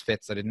 this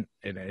fits.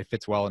 It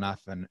fits well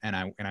enough, and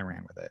I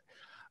ran with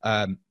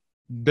it.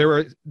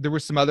 There were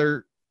some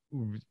other,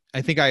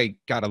 I think I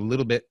got a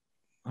little bit,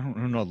 I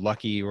don't know,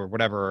 lucky or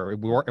whatever.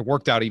 It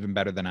worked out even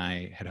better than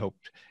I had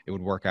hoped it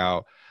would work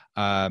out.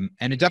 And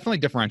it definitely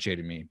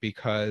differentiated me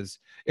because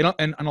in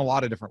a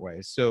lot of different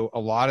ways. So a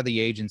lot of the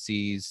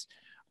agencies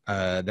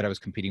that I was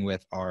competing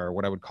with are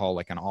what I would call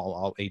like an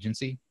all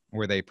agency,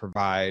 where they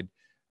provide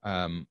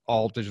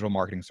all digital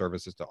marketing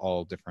services to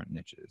all different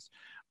niches.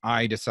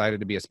 I decided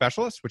to be a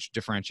specialist, which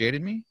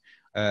differentiated me.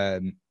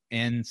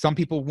 And some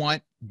people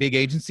want big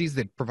agencies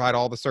that provide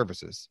all the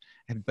services,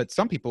 but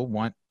some people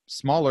want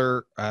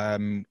smaller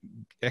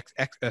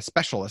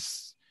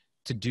specialists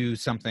to do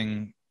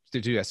something, to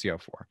do SEO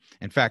for.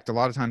 In fact, a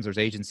lot of times there's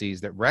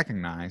agencies that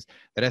recognize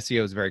that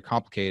SEO is very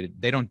complicated.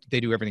 They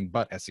do everything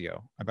but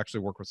SEO. I've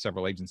actually worked with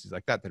several agencies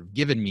like that have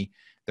given me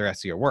their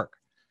SEO work.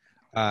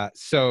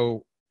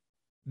 So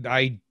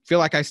I feel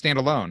like I stand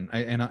alone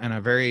in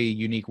a very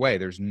unique way.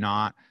 There's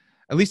not,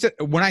 at least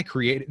when I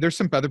create, there's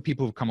some other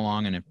people who've come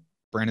along and have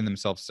branded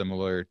themselves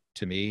similar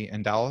to me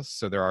in Dallas.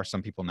 So there are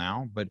some people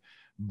now, but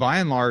by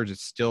and large,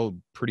 it's still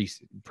pretty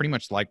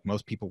much like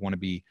most people want to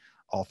be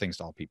all things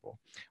to all people,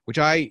 which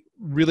I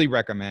really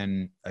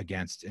recommend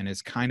against, and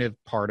is kind of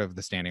part of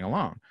the standing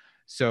alone.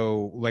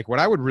 So like what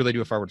I would really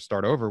do if I were to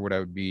start over, what I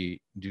would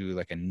be do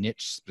like a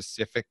niche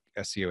specific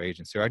SEO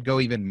agency. So I'd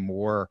go even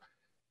more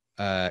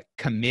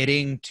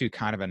committing to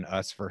kind of an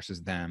us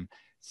versus them,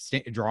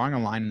 drawing a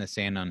line in the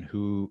sand on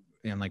who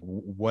and like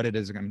what it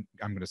is I'm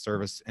going to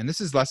service. And this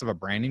is less of a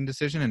branding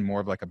decision and more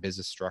of like a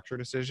business structure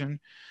decision.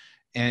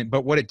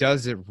 But what it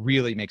does, it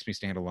really makes me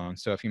stand alone.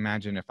 So if you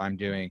imagine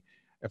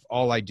if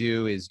all I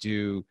do is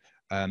do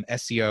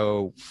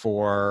SEO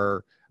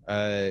for,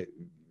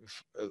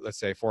 let's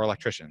say for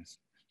electricians,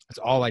 that's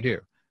all I do.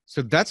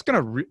 So that's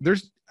going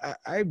to,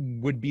 I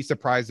would be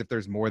surprised if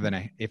there's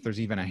if there's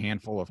even a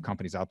handful of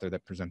companies out there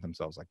that present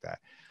themselves like that.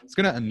 It's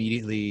going to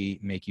immediately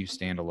make you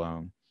stand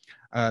alone.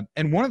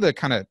 And one of the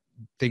kind of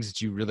things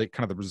that you really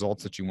kind of the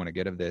results that you want to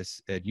get of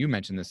this, Ed, you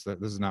mentioned this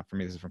is not from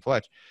me, this is from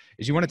Fletch,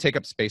 is you want to take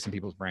up space in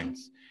people's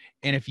brains.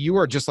 And if you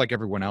are just like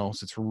everyone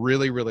else, it's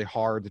really, really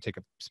hard to take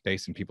up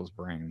space in people's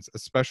brains,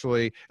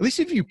 especially, at least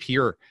if you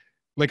peer,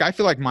 like I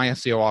feel like my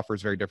SEO offer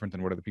is very different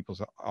than what other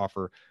people's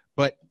offer,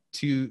 but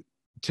to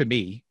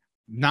me,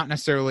 not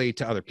necessarily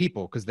to other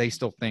people, because they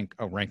still think,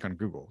 oh, rank on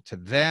Google. To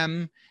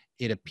them,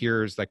 it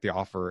appears like the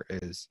offer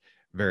is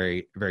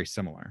very, very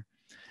similar.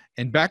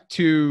 And back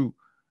to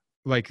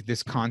like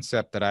this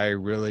concept that I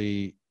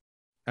really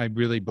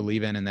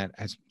believe in, and that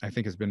I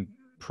think has been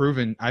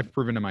proven, I've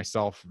proven to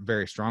myself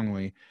very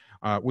strongly,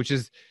 which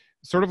is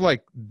sort of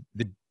like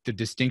the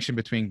distinction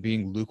between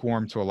being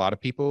lukewarm to a lot of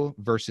people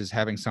versus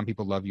having some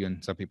people love you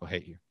and some people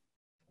hate you.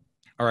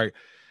 All right.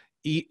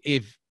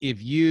 If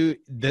you,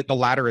 the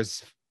latter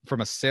is,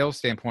 from a sales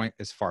standpoint,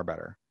 is far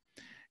better.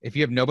 If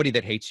you have nobody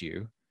that hates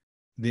you,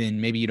 then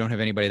maybe you don't have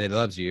anybody that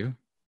loves you,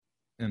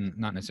 and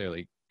not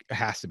necessarily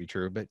has to be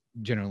true, but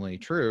generally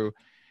true,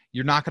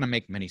 you're not going to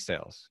make many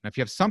sales. Now, if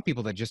you have some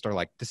people that just are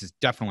like, this is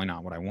definitely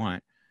not what I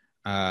want,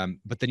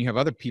 but then you have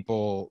other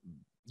people,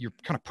 you're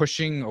kind of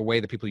pushing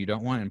away the people you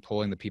don't want and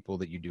pulling the people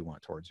that you do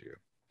want towards you.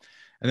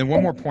 And then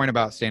one more point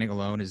about standing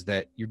alone is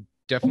that you're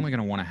definitely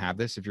going to want to have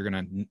this if you're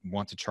going to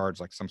want to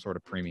charge like some sort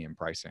of premium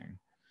pricing.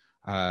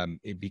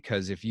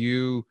 Because if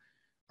you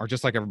are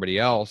just like everybody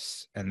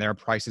else and their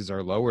prices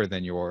are lower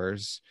than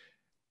yours,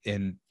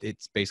 and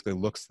it's basically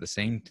looks the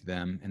same to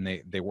them, and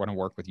they want to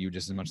work with you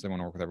just as much as they want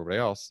to work with everybody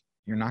else,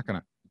 you're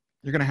going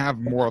to have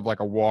more of like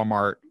a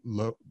Walmart,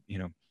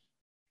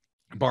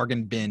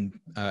 bargain bin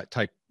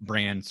type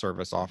brand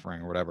service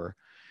offering or whatever.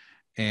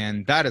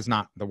 And that is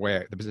not the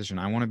position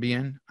I want to be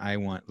in. I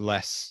want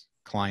less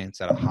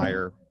clients at a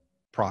higher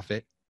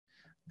profit.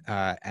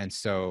 And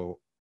so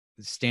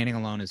standing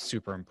alone is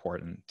super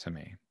important to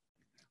me.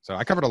 So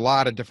I covered a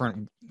lot of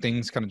different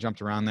things, kind of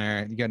jumped around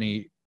there. You got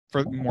any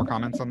more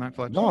comments on that,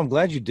 Fletch? No, I'm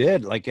glad you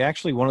did. Like,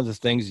 actually, one of the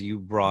things you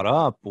brought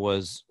up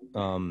was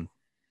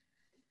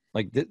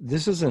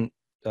this isn't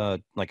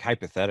like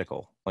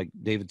hypothetical. Like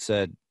David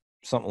said,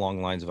 something along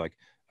the lines of like,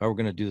 oh, we're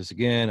going to do this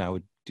again. I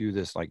would do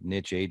this like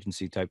niche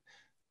agency type.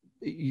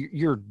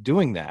 You're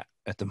doing that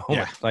at the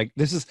moment. Yeah. Like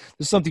this is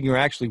something you're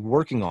actually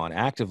working on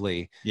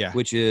actively,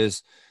 which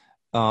is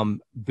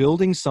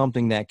building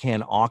something that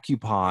can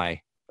occupy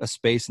a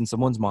space in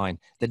someone's mind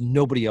that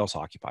nobody else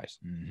occupies,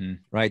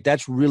 right?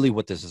 That's really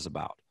what this is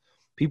about.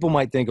 People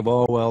might think of,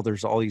 oh, well,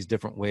 there's all these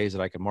different ways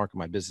that I can market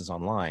my business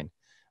online.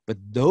 But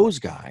those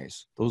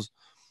guys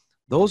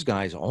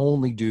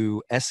only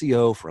do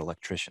SEO for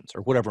electricians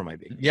or whatever it might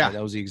be. Yeah. Right?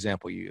 That was the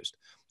example you used.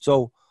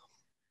 So,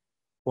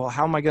 well,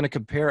 how am I going to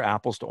compare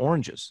apples to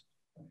oranges?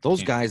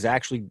 Those guys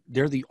actually,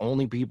 they're the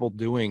only people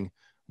doing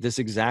this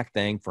exact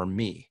thing for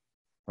me.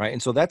 Right.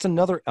 And so that's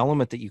another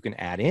element that you can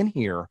add in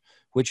here,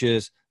 which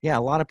is, a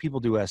lot of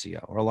people do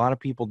SEO, or a lot of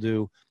people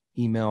do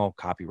email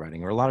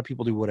copywriting, or a lot of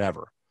people do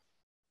whatever.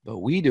 But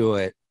we do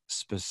it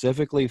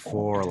specifically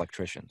for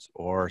electricians,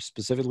 or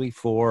specifically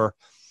for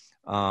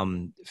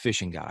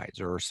fishing guides,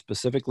 or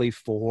specifically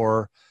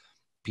for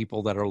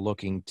people that are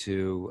looking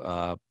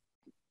to,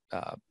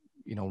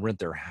 rent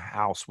their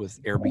house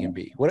with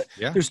Airbnb.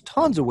 There's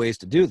tons of ways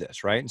to do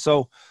this. Right. And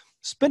so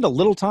spend a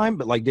little time,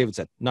 but like David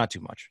said, not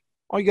too much.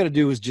 All you got to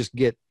do is just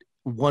get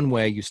one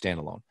way you stand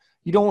alone.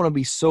 You don't want to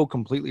be so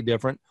completely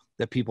different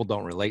that people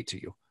don't relate to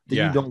you, that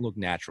you don't look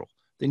natural.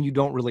 Then you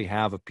don't really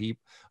have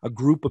a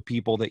group of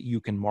people that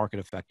you can market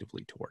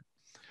effectively toward.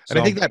 And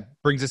I think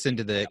that brings us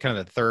into the kind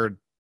of the third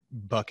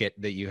bucket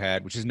that you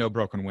had, which is no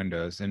broken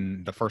windows.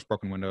 And the first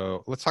broken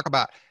window, let's talk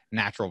about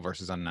natural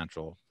versus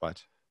unnatural.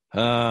 But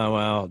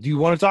Well, do you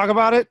want to talk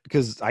about it?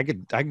 Because I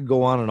could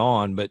go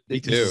on, but me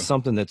this is too.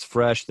 something that's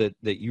fresh that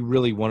you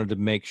really wanted to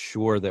make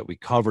sure that we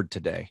covered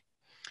today.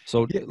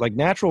 So, Yeah, like,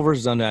 natural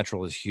versus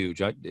unnatural is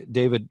huge.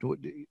 David,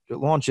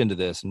 launch into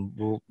this, and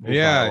we'll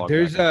yeah. dialogue back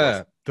There's and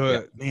forth.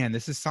 Yeah. the man.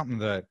 This is something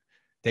that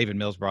David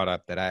Mills brought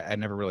up that I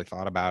never really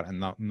thought about,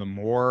 and the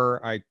more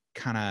I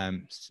kind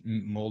of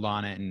mold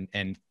on it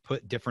and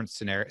put different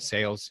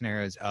sales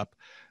scenarios up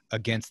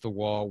against the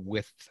wall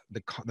with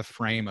the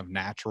frame of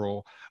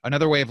natural.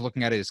 Another way of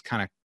looking at it is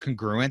kind of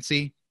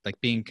congruency, like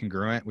being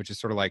congruent, which is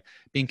sort of like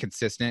being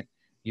consistent.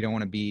 You don't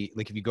want to be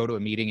like, if you go to a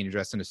meeting and you're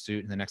dressed in a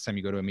suit and the next time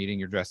you go to a meeting,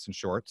 you're dressed in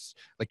shorts,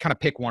 like kind of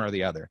pick one or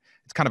the other.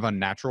 It's kind of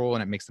unnatural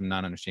and it makes them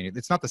not understand it.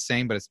 It's not the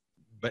same, but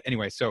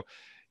anyway, so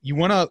you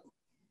want to,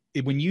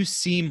 when you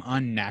seem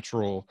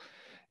unnatural,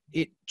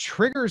 it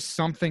triggers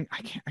something.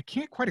 I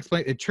can't quite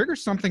explain it. It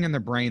triggers something in their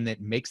brain that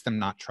makes them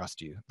not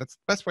trust you. That's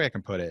the best way I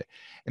can put it.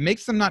 It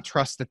makes them not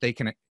trust that they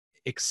can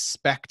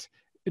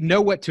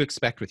know what to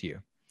expect with you.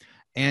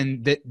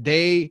 And that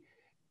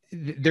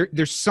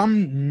there's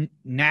some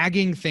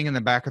nagging thing in the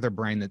back of their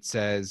brain that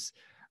says,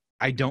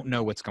 I don't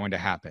know what's going to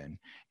happen.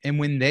 And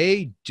when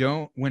they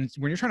don't, when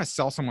you're trying to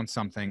sell someone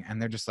something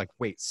and they're just like,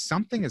 wait,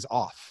 something is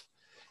off,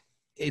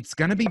 it's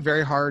going to be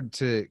very hard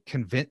to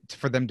convince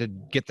for them to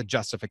get the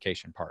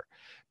justification part,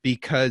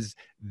 because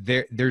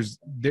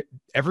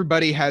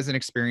everybody has an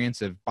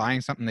experience of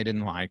buying something they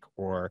didn't like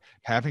or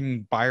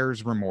having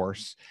buyer's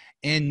remorse,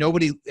 and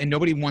nobody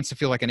wants to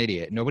feel like an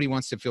idiot. Nobody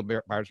wants to feel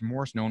buyer's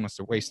remorse. No one wants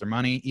to waste their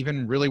money.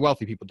 Even really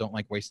wealthy people don't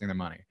like wasting their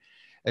money.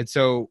 And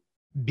so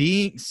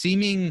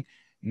seeming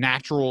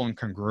natural and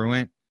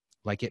congruent,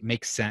 like it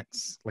makes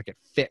sense, like it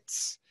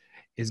fits,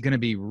 is going to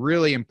be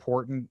really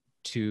important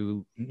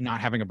to not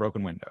having a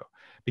broken window.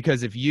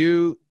 Because if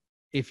you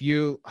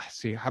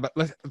see, how about,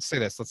 let's say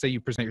this, let's say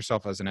you present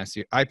yourself as an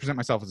SEO. I present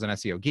myself as an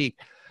SEO geek,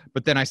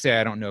 but then I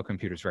say I don't know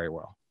computers very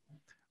well.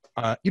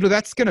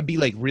 That's going to be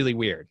like really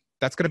weird.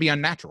 That's going to be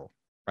unnatural,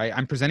 right?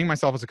 I'm presenting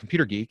myself as a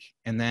computer geek,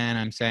 and then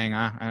I'm saying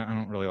I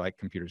don't really like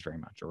computers very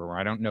much, or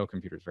I don't know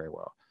computers very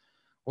well.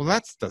 Well,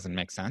 that doesn't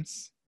make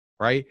sense,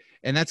 right?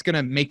 And that's going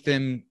to make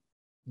them,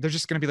 they're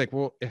just going to be like,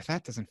 well, if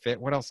that doesn't fit,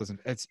 what else doesn't?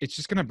 It's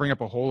just going to bring up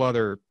a whole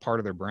other part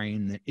of their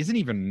brain that isn't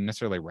even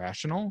necessarily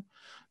rational,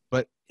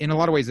 but in a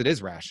lot of ways it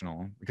is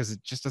rational because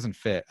it just doesn't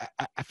fit.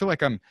 I feel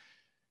like I'm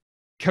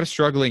kind of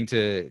struggling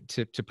to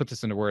put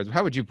this into words.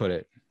 How would you put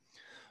it?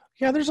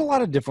 Yeah, there's a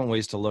lot of different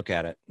ways to look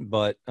at it,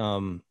 but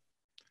one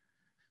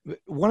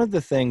of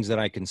the things that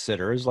I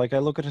consider is, like, I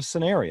look at a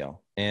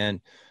scenario, and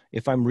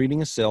if I'm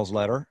reading a sales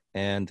letter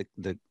and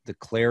the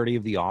clarity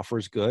of the offer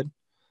is good,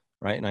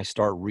 right, and I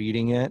start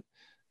reading it,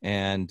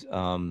 and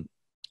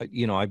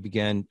I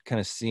began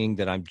kind of seeing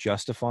that I'm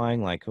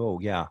justifying, like, oh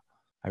yeah,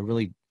 I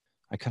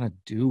kind of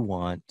do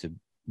want to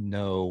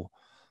know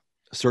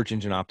search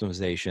engine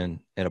optimization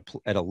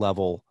at a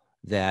level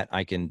that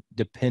I can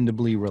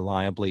dependably,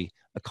 reliably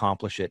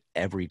accomplish it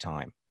every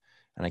time.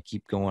 And I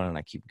keep going and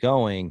I keep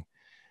going.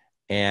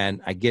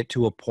 And I get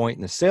to a point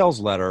in the sales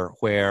letter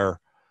where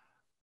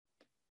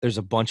there's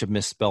a bunch of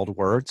misspelled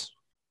words,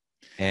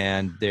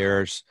 and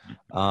there's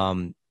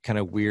kind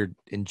of weird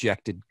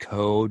injected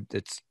code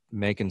that's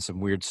making some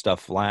weird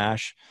stuff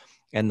flash.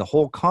 And the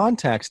whole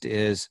context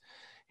is,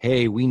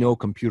 hey, we know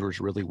computers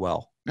really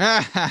well.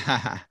 Yeah,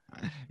 I'm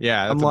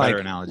that's a better like,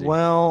 analogy.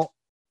 well,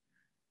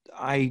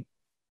 I'm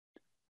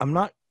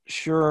not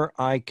sure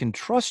I can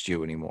trust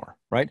you anymore,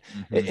 right?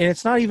 And Mm-hmm.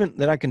 it's not even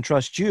that I can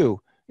trust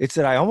you, it's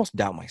that I almost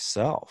doubt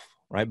myself,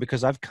 right?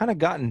 Because I've kind of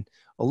gotten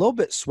a little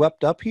bit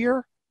swept up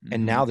here, and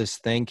Mm-hmm. now this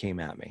thing came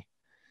at me.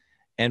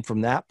 And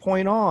from that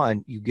point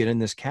on, you get in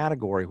this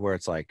category where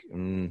it's like,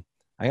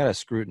 I got to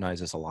scrutinize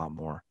this a lot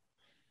more,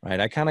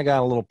 right? I kind of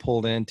got a little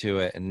pulled into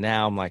it, and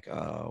now I'm like,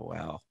 oh,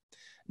 well,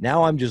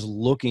 now I'm just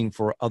looking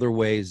for other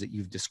ways that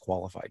you've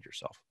disqualified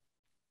yourself.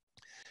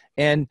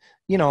 And,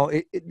 you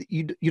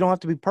don't have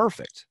to be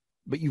perfect,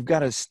 but you've got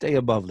to stay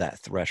above that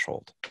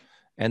threshold.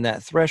 And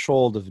that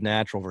threshold of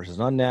natural versus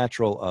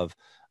unnatural, of,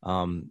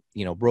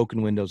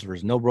 broken windows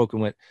versus no broken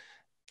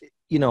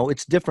window,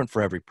 it's different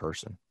for every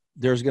person.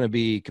 There's going to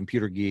be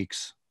computer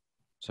geeks,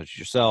 such as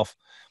yourself,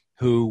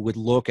 who would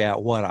look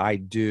at what I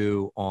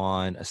do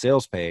on a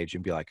sales page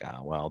and be like,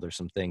 well, there's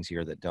some things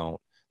here that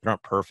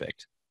aren't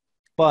perfect,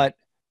 but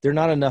they're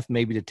not enough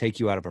maybe to take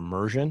you out of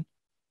immersion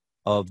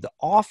of the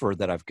offer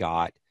that I've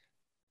got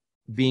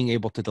being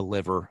able to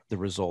deliver the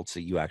results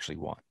that you actually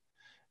want.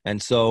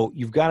 And so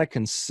you've got to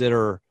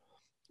consider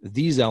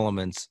these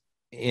elements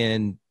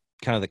in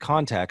kind of the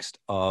context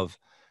of,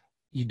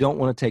 you don't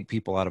want to take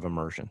people out of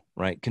immersion,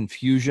 right?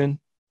 Confusion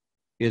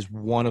is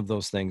one of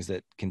those things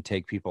that can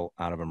take people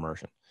out of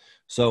immersion.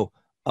 So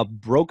a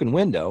broken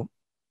window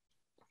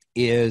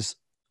is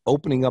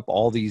opening up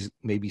all these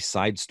maybe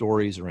side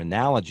stories or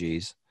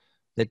analogies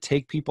that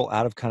take people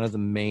out of kind of the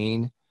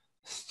main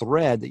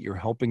thread that you're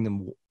helping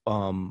them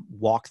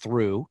walk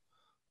through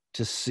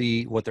to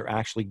see what they're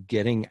actually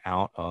getting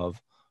out of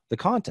the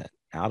content.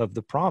 out of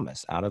the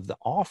promise, out of the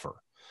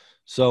offer.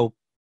 So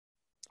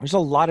there's a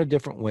lot of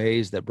different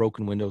ways that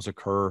broken windows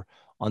occur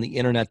on the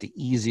internet. The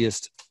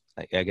easiest,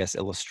 I guess,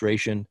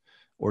 illustration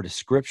or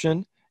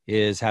description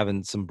is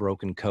having some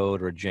broken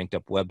code or a janked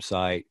up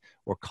website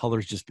or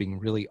colors just being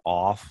really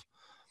off.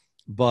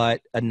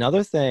 But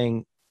another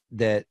thing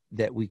that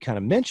we kind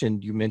of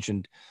mentioned, you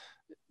mentioned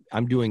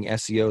I'm doing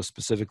SEO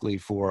specifically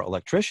for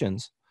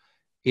electricians.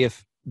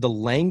 If the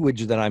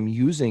language that I'm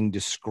using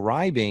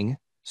describing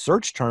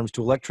search terms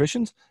to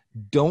electricians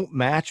don't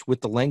match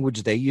with the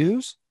language they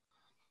use,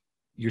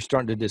 you're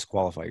starting to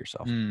disqualify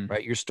yourself,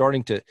 right? You're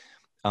starting to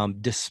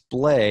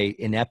display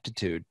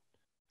ineptitude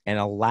and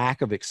a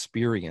lack of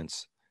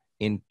experience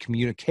in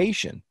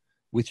communication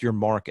with your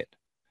market.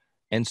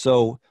 And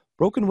so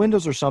broken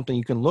windows are something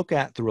you can look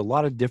at through a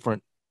lot of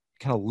different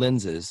kind of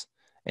lenses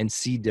and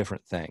see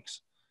different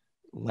things.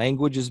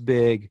 Language is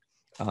big.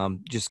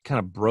 Just kind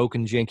of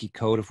broken, janky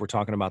code, if we're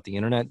talking about the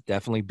internet,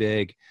 definitely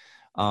big.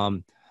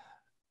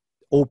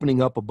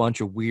 Opening up a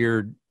bunch of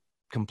weird,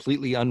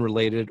 completely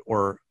unrelated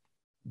or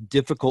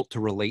difficult to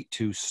relate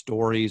to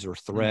stories or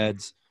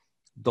threads.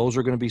 Those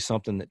are going to be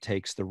something that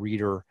takes the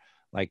reader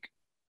like,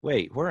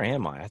 wait, where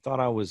am I? I thought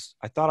I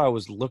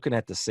was looking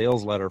at the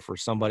sales letter for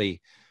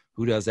somebody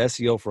who does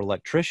SEO for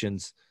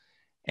electricians,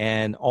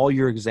 and all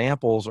your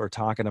examples are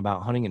talking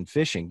about hunting and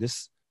fishing.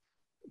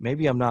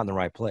 Maybe I'm not in the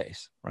right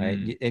place, right?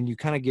 And you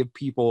kind of get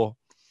people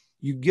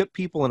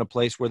in a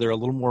place where they're a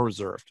little more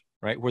reserved,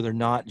 right? Where they're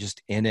not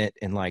just in it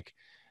and like,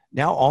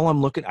 now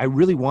I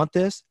really want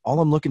this. All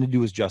I'm looking to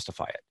do is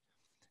justify it.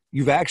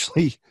 You've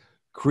actually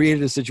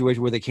created a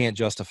situation where they can't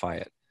justify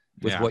it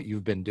with what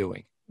you've been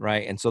doing,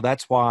 right? And so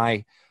that's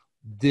why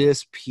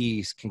this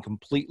piece can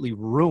completely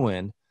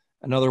ruin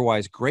an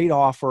otherwise great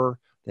offer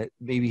that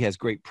maybe has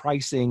great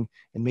pricing,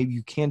 and maybe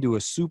you can do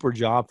a super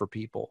job for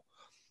people.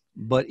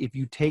 But if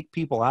you take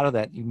people out of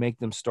that, you make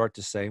them start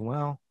to say,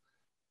 well,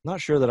 I'm not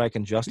sure that I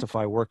can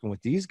justify working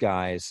with these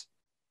guys.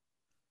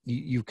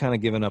 You've kind of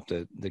given up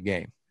the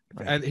game.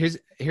 Right?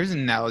 Here's an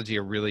analogy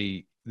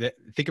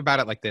think about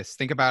it like this.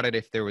 Think about it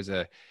if you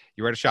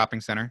were at a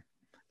shopping center,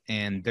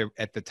 and there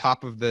at the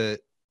top of there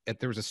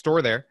was a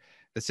store there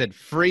that said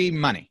free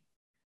money,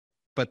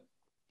 but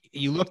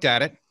you looked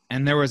at it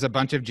and there was a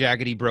bunch of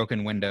jaggedy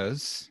broken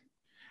windows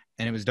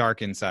and it was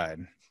dark inside.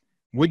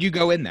 Would you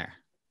go in there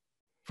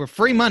for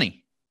free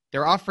money?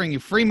 They're offering you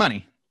free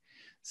money.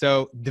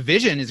 So the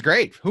vision is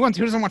great. Who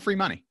doesn't want free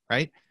money,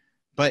 right?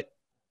 But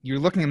you're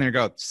looking in there and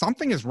go,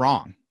 something is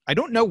wrong. I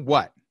don't know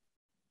what,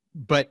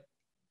 but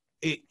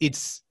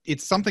it's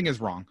something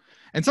is wrong.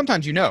 And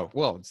sometimes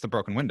well, it's the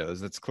broken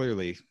windows. That's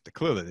clearly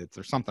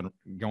there's something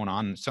going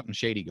on, something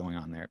shady going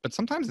on there. But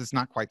sometimes it's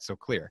not quite so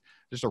clear.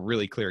 There's a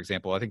really clear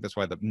example. I think that's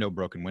why no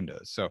broken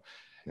windows. So,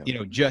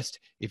 just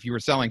if you were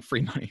selling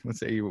free money, let's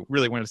say you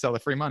really wanted to sell the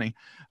free money,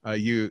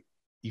 you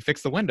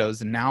fix the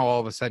windows, and now all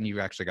of a sudden you've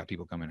actually got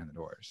people coming in the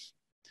doors.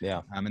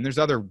 Yeah. And there's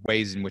other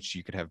ways in which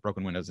you could have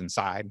broken windows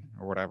inside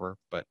or whatever.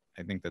 But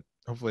I think that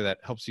hopefully that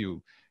helps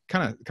you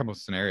kind of come up with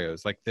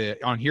scenarios. Like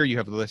on here you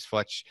have the list,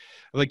 Fletch,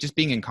 like just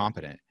being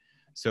incompetent.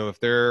 So if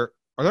there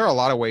are a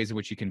lot of ways in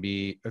which you can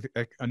be,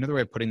 another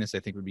way of putting this,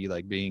 I think, would be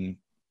like being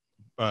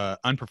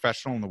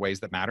unprofessional in the ways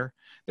that matter.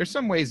 There's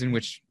some ways in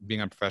which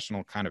being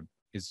unprofessional kind of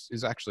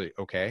is actually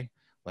okay.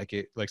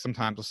 Like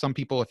sometimes with some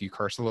people, if you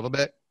curse a little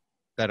bit,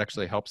 that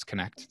actually helps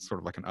connect. It's sort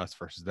of like an us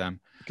versus them.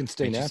 It can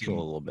stay natural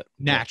a little bit.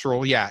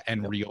 Natural,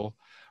 and real.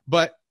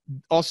 But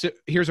also,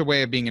 here's a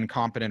way of being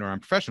incompetent or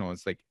unprofessional.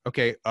 It's like,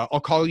 okay,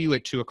 I'll call you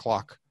at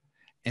 2:00,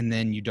 and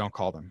then you don't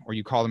call them, or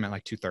you call them at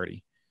like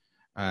 2:30.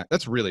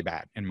 That's really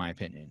bad, in my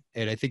opinion.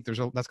 And I think that's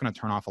going to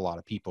turn off a lot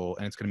of people,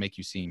 and it's going to make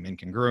you seem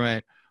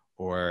incongruent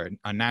or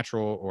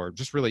unnatural or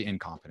just really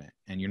incompetent.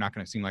 And you're not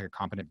going to seem like a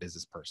competent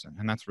business person.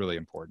 And that's really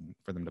important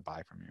for them to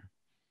buy from you.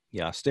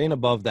 Yeah. Staying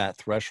above that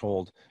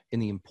threshold in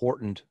the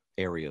important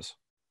areas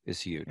is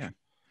huge,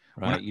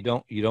 right? You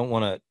don't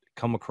want to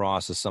come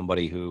across as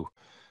somebody who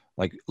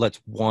like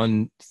lets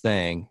one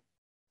thing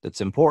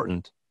that's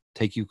important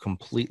take you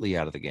completely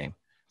out of the game.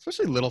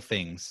 Especially little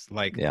things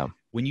like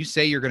when you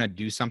say you're going to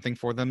do something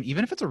for them,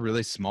 even if it's a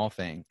really small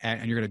thing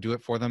and you're going to do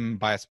it for them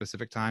by a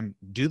specific time,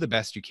 do the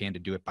best you can to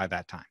do it by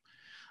that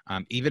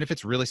time. Even if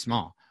it's really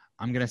small,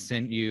 I'm going to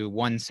send you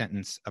one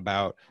sentence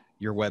about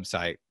your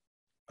website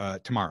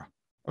tomorrow.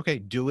 Okay,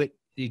 do it.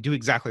 You do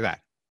exactly that,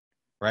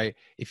 right?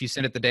 If you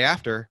send it the day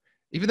after,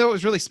 even though it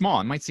was really small,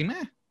 it might seem,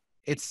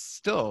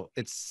 it's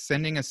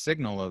sending a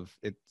signal of,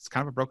 it's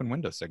kind of a broken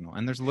window signal.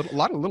 And there's a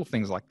lot of little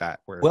things like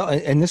that.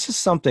 And this is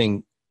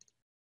something,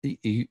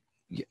 you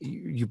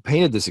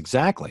painted this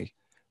exactly.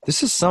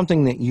 This is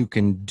something that you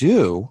can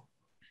do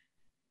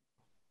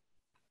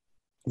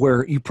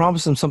where you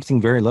promise them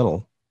something very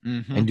little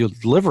and you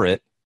deliver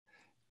it,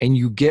 and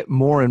you get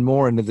more and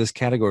more into this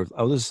category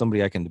of, this is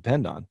somebody I can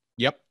depend on.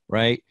 Yep.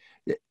 Right.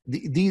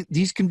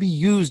 These can be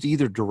used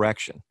either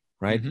direction,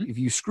 right? If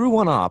you screw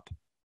one up,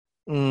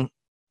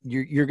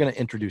 you're going to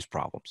introduce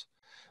problems.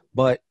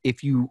 But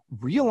if you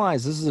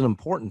realize this is an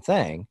important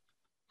thing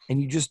and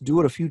you just do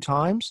it a few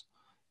times,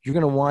 you're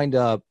going to wind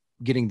up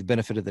getting the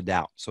benefit of the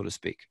doubt, so to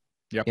speak,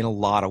 Yep. in a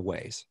lot of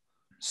ways.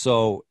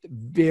 So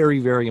very,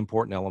 very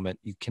important element.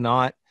 You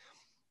cannot,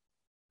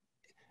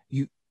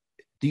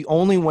 the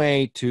only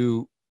way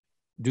to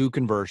do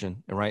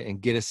conversion, right, and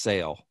get a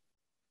sale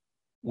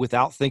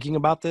without thinking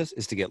about this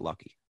is to get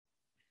lucky,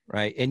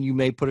 right? And you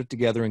may put it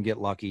together and get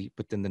lucky,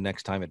 but then the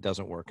next time it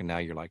doesn't work, and now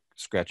you're like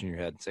scratching your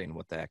head saying,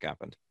 what the heck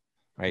happened,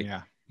 right?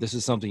 Yeah. This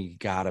is something you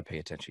got to pay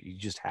attention. You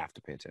just have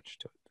to pay attention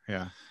to it.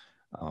 Yeah.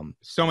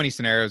 So many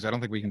scenarios. I don't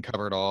think we can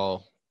cover it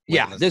all.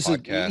 Yeah, this is,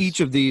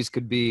 each of these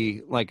could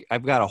be like,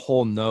 I've got a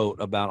whole note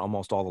about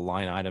almost all the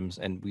line items,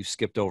 and we've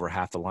skipped over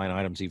half the line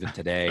items even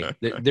today.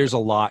 There's a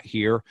lot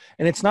here,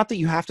 and it's not that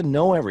you have to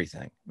know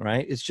everything,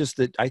 right? It's just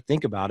that I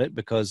think about it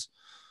because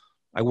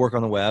I work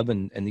on the web,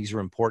 and these are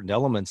important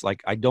elements.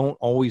 Like, I don't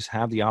always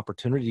have the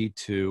opportunity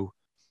to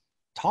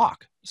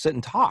sit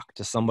and talk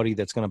to somebody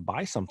that's going to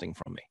buy something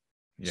from me.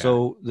 Yeah.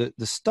 So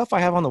the stuff I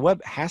have on the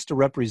web has to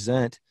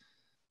represent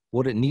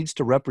what it needs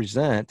to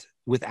represent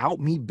without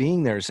me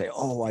being there to say,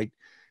 oh, I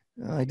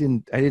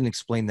didn't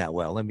explain that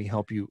well, let me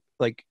help you.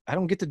 Like, I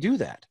don't get to do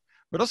that.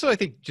 But also, I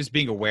think just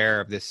being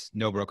aware of this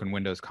no broken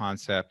windows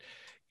concept,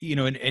 you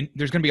know, and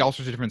there's going to be all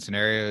sorts of different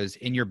scenarios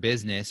in your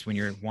business when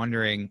you're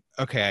wondering,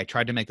 okay, I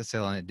tried to make the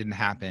sale and it didn't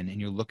happen, and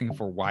you're looking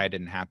for why it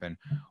didn't happen.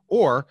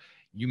 Or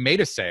you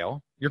made a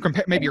sale,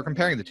 maybe you're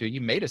comparing the two,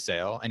 you made a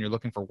sale and you're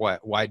looking for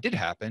why it did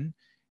happen.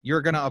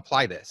 You're going to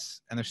apply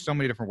this, and there's so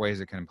many different ways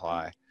it can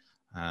apply.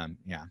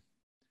 Yeah.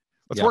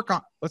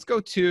 Let's go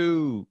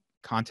to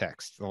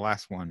context, the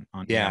last one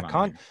on.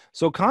 Yeah.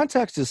 So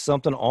context is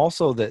something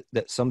also that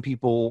some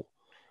people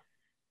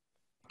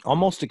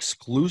almost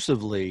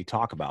exclusively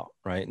talk about,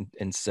 right?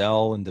 And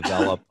sell and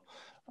develop.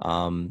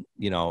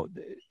 You know,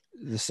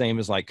 the same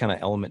as like kind of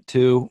element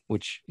 2,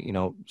 which, you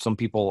know, some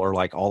people are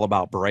like all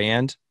about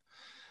brand.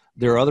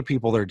 There are other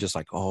people that are just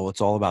like, oh,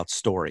 it's all about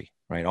story,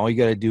 right? All you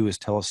got to do is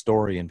tell a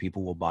story and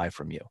people will buy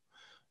from you.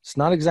 It's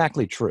not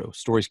exactly true.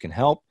 Stories can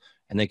help,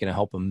 and they can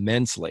help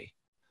immensely.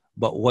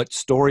 But what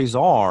stories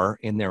are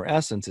in their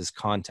essence is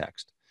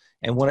context.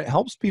 And what it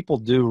helps people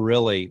do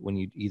really, when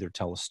you either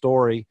tell a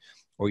story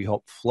or you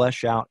help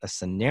flesh out a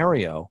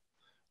scenario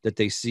that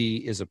they see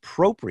is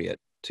appropriate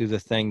to the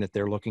thing that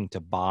they're looking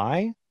to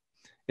buy,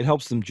 it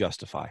helps them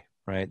justify,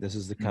 right? This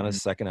is the kind of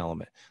second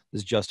element,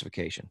 this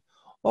justification.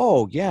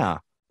 Oh yeah,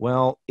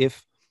 well,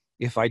 if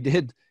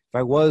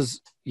I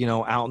was, you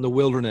know, out in the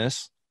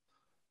wilderness,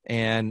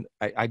 and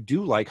I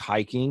do like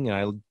hiking, and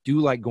I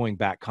do like going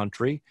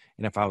backcountry.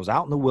 And if I was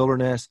out in the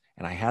wilderness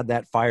and I had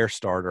that fire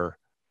starter,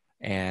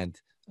 and,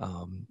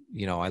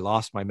 you know, I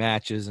lost my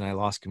matches and I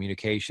lost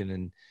communication,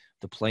 and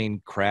the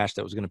plane crashed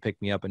that was going to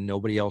pick me up and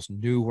nobody else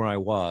knew where I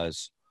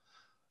was,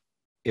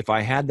 if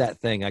I had that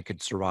thing, I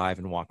could survive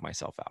and walk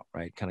myself out,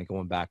 right? Kind of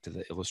going back to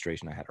the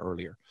illustration I had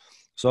earlier.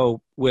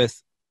 So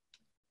with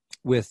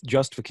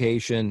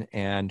justification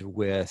and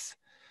with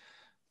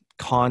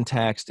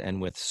context and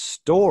with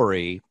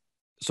story.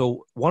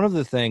 So one of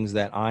the things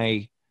that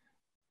I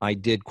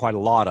did quite a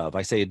lot of,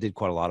 I say I did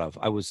quite a lot of,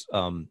 I was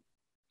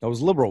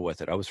liberal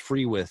with it. I was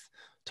free with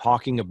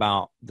talking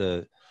about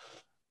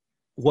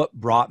what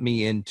brought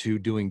me into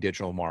doing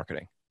digital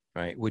marketing,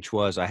 right? Which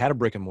was, I had a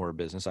brick and mortar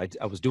business. I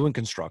was doing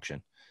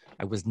construction.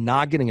 I was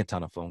not getting a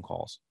ton of phone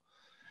calls.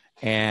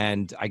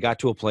 And I got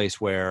to a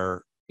place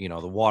where, you know,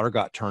 the water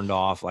got turned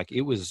off. Like,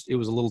 it was a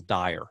little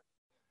dire.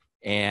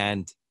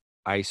 And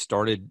I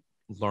started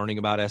learning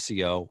about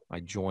SEO.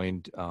 I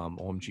joined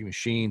OMG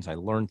Machines. I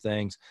learned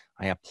things.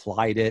 I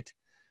applied it.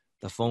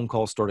 The phone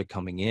calls started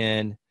coming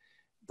in.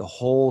 The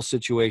whole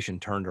situation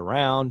turned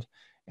around,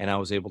 and I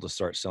was able to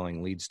start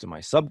selling leads to my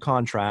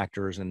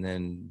subcontractors, and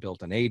then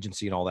built an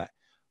agency and all that.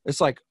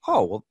 It's like,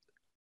 oh, well,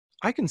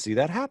 I can see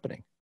that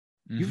happening.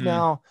 Mm-hmm. You've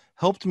now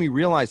helped me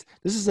realize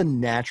this is a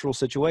natural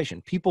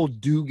situation. People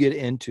do get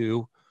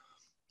into,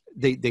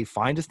 they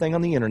find a thing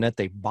on the internet,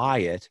 they buy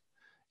it,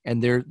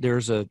 and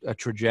there's a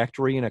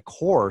trajectory and a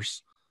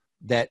course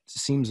that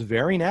seems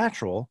very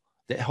natural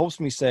that helps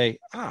me say,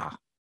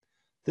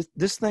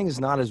 this thing is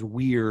not as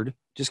weird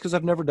just because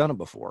I've never done it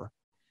before.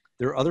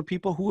 There are other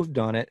people who have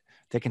done it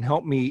that can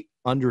help me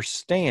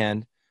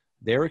understand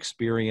their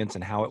experience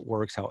and how it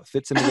works, how it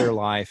fits into their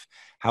life,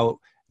 how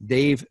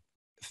they've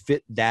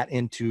fit that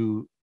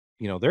into,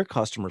 you know, their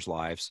customers'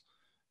 lives.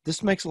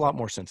 This makes a lot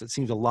more sense. It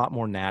seems a lot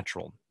more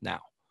natural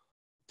now.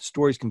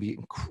 Stories can be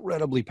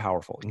incredibly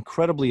powerful,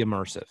 incredibly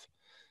immersive.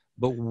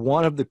 But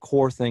one of the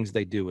core things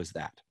they do is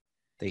that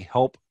they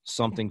help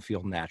something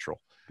feel natural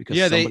because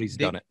somebody's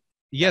done it.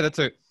 Yeah, that's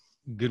a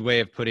good way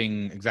of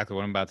putting exactly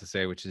what I'm about to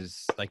say, which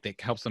is like, it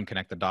helps them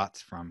connect the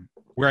dots from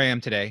where I am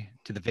today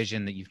to the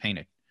vision that you've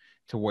painted,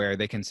 to where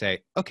they can say,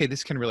 okay,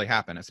 this can really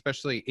happen.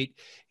 Especially it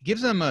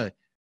gives them a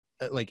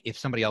like, if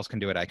somebody else can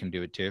do it, I can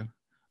do it too,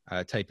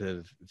 type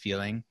of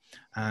feeling.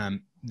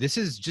 This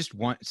is just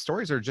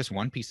stories are just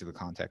one piece of the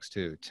context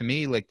too. To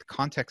me, like, the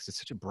context is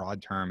such a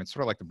broad term. It's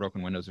sort of like the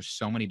broken windows. There's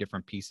so many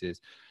different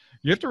pieces.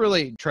 You have to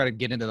really try to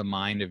get into the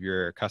mind of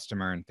your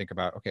customer and think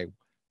about, okay,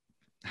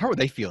 how are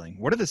they feeling?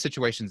 What are the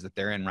situations that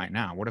they're in right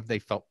now? What have they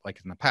felt like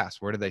in the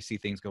past? Where do they see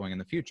things going in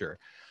the future?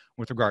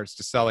 with regards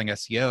to selling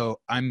SEO,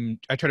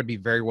 I try to be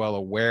very well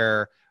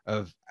aware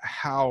of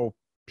how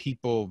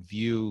people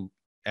view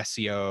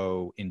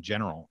SEO in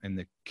general in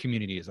the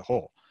community as a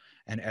whole,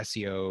 and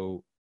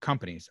SEO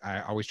companies.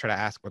 I always try to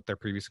ask what their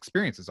previous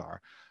experiences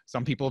are.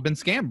 Some people have been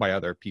scammed by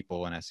other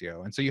people in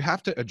SEO, and so you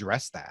have to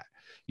address that.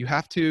 You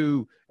have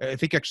to. I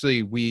think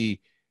actually we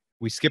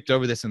skipped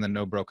over this in the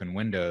no broken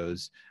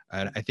windows,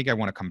 and I think I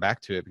want to come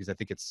back to it because I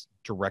think it's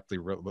directly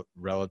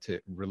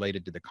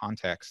related to the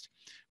context,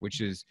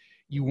 which is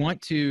you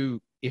want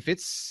to, if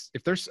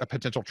there's a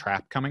potential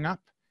trap coming up,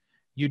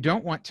 you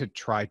don't want to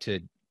try to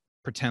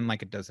pretend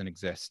like it doesn't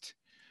exist.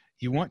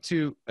 You want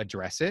to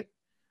address it,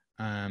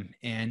 and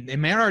it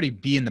may already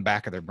be in the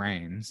back of their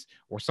brains,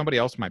 or somebody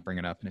else might bring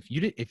it up. And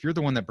if you're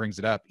the one that brings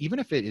it up, even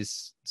if it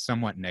is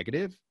somewhat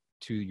negative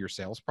to your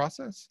sales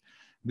process,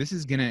 this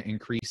is going to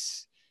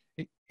increase,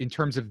 in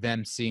terms of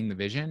them seeing the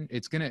vision,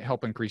 it's going to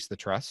help increase the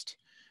trust.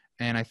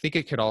 And I think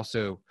it could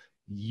also,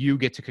 you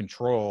get to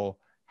control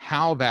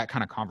how that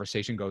kind of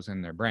conversation goes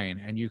in their brain.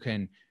 And you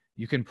can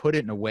put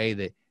it in a way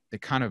that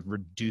kind of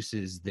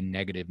reduces the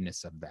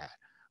negativeness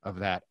of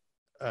that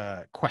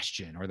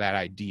question or that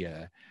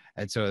idea.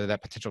 And so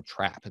that potential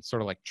trap, it's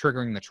sort of like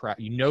triggering the trap.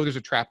 There's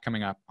a trap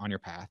coming up on your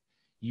path.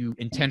 You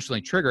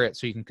intentionally trigger it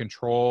so you can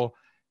control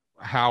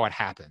how it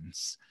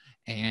happens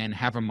and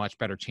have a much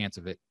better chance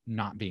of it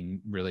not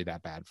being really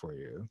that bad for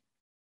you.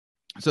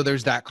 So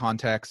there's that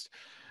context.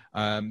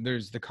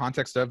 There's the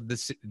context of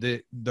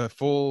the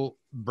full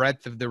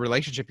breadth of the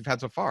relationship you've had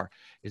so far.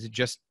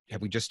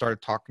 Have we just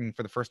started talking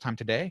for the first time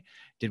today?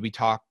 Did we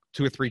talk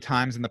 2 or 3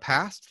 times in the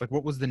past? Like,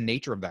 what was the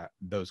nature of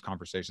those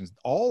conversations?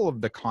 All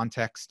of the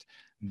context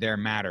there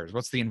matters.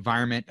 What's the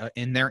environment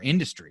in their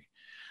industry?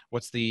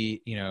 What's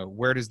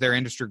where does their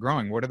industry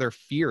growing? What are their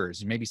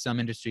fears? Maybe some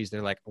industries,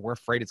 they're like, we're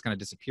afraid it's going to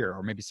disappear.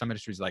 Or maybe some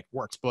industries like,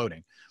 we're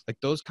exploding. Like,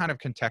 those kind of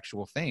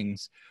contextual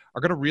things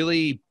are going to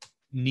really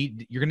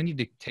you're going to need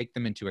to take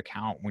them into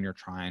account when you're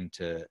trying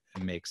to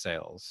make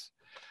sales.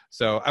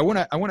 So I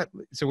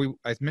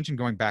mentioned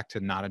going back to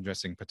not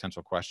addressing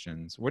potential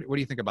questions. What do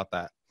you think about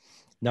that?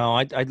 No,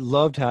 I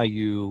loved how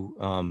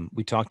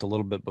we talked a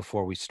little bit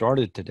before we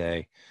started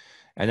today,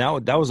 and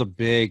that was a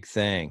big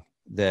thing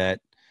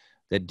that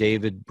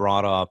David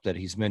brought up, that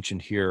he's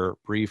mentioned here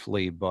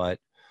briefly, but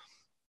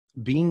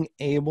being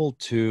able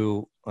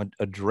to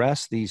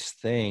address these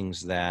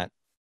things that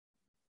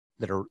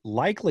are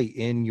likely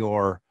in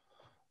your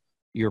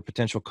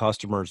potential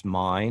customer's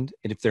mind.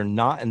 And if they're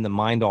not in the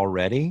mind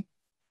already,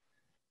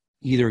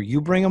 either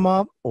you bring them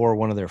up or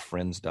one of their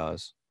friends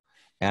does.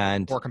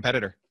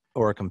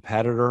 Or a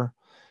competitor.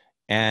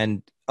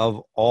 And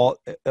of all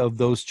of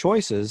those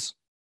choices,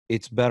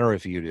 it's better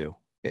if you do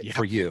it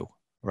for you.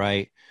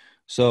 Right.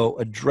 So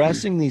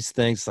addressing these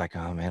things, like,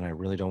 oh man, I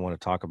really don't want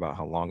to talk about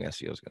how long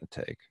SEO is going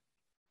to take.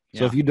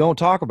 So if you don't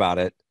talk about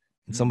it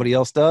and somebody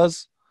else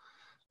does,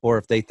 or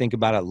if they think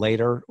about it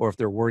later, or if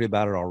they're worried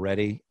about it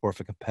already, or if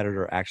a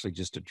competitor actually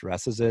just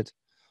addresses it,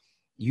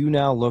 you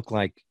now look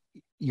like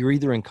you're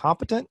either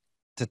incompetent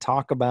to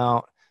talk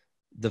about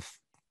the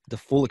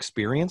full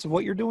experience of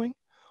what you're doing,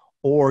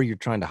 or you're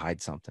trying to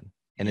hide something.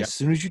 And as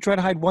soon as you try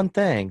to hide one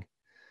thing,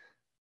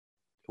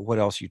 what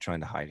else are you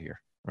trying to hide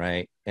here?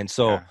 Right. And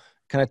so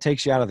kind of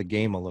takes you out of the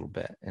game a little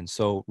bit. And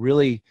so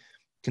really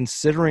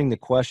considering the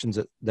questions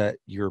that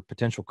your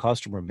potential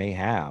customer may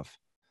have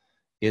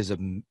is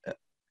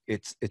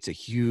it's a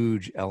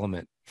huge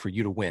element for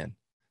you to win,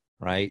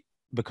 right?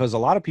 Because a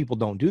lot of people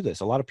don't do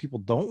this. A lot of people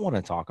don't want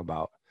to talk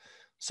about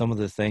some of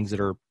the things that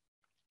are,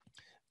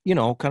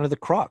 kind of the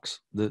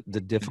crux, the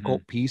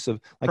difficult piece of,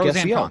 like, pros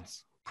SEO. And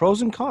cons.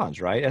 Pros and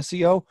cons, right?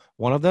 SEO,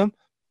 one of them,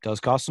 does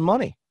cost some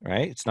money,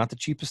 right? It's not the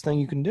cheapest thing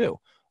you can do.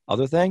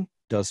 Other thing,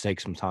 does take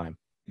some time,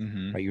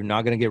 right? You're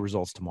not going to get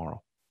results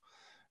tomorrow.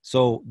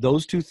 So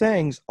those two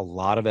things, a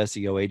lot of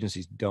SEO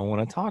agencies don't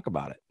want to talk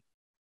about it.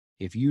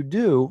 If you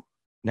do,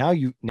 now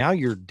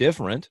you're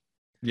different.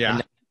 Yeah.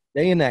 And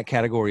stay in that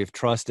category of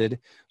trusted.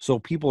 So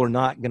people are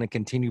not going to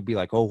continue to be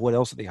like, oh, what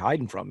else are they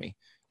hiding from me?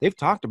 They've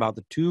talked about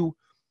the two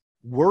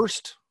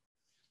worst,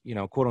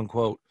 quote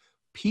unquote,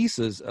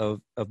 pieces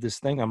of this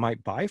thing I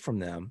might buy from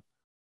them.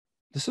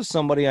 This is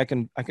somebody I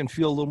can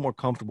feel a little more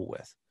comfortable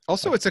with.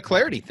 Also, it's a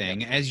clarity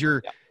thing as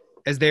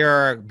they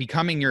are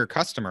becoming your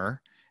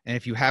customer. And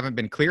if you haven't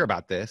been clear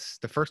about this,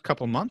 the first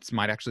couple months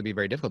might actually be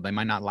very difficult. They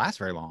might not last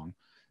very long.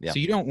 Yeah. So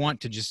you don't want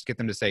to just get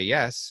them to say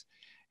yes.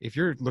 If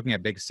you're looking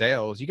at big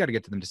sales, you got to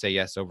get to them to say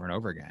yes over and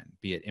over again,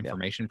 be it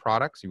information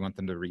products you want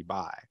them to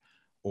rebuy,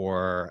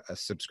 or a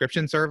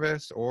subscription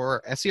service,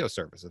 or SEO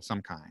service of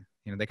some kind.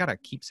 They got to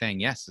keep saying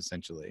yes,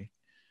 essentially.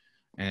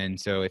 And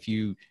so if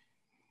you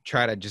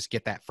try to just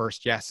get that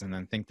first yes and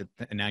then think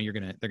that now they're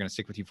going to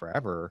stick with you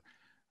forever,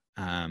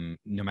 no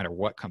matter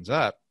what comes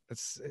up,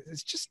 it's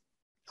just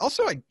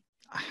also, I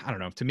don't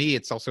know, to me,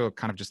 it's also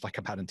kind of just like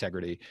about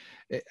integrity.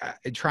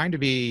 Trying to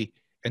be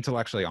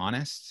intellectually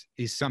honest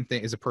is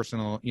a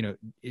personal,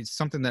 is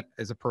something that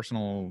is a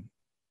personal,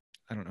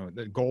 I don't know,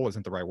 the goal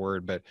isn't the right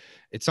word, but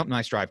it's something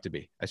I strive to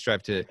be. I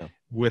strive to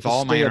with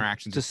all my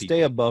interactions, to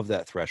stay above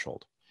that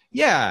threshold.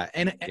 Yeah.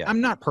 And Yeah.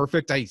 I'm not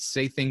perfect. I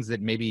say things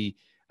that maybe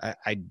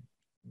I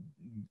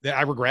that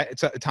I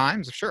regret at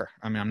times. Sure.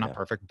 I mean, I'm not Yeah.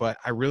 perfect, but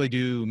I really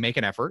do make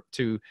an effort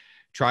to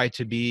try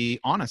to be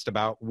honest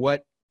about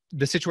what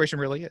the situation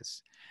really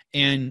is.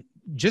 And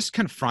just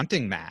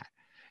confronting that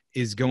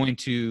is going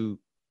to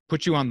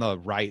put you on the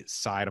right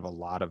side of a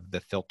lot of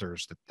the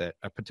filters that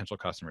a potential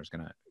customer is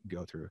going to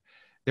go through.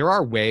 There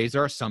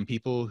are some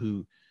people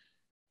who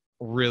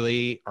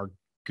really are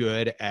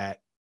good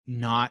at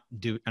not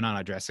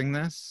addressing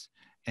this,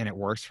 and it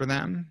works for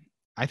them.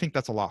 I think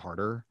that's a lot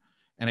harder.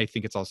 And I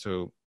think it's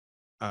also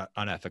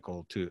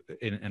unethical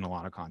in a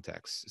lot of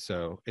contexts.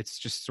 So it's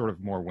just sort of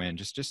more win.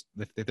 Just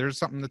if there's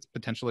something that's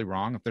potentially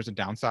wrong, if there's a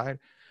downside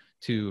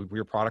to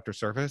your product or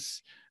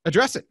service,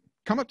 address it.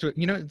 Come up to it.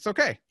 It's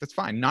okay. That's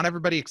fine. Not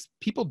everybody.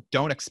 People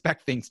don't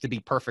expect things to be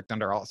perfect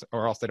or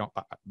else they don't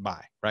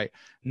buy. Right?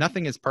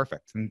 Nothing is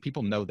perfect, and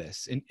people know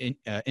this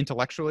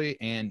intellectually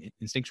and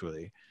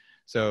instinctually.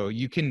 So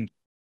you can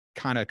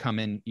kind of come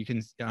in. You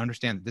can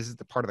understand that this is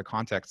the part of the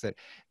context that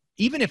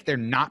even if they're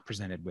not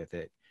presented with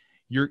it,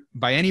 you're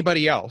by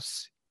anybody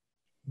else,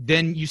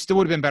 then you still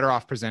would have been better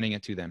off presenting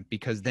it to them,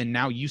 because then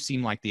now you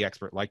seem like the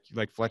expert. Like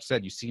Fletch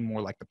said, you seem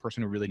more like the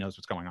person who really knows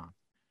what's going on.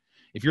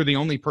 If you're the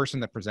only person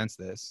that presents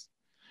this,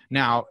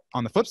 now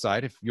on the flip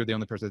side, if you're the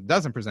only person that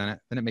doesn't present it,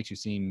 then it makes you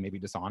seem maybe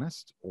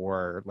dishonest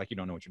or like you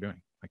don't know what you're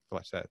doing, like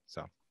Fletch said.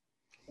 So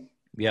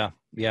Yeah.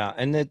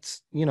 And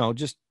it's,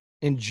 just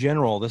in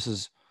general,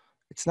 it's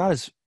not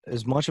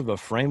as much of a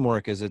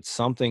framework as it's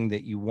something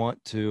that you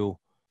want to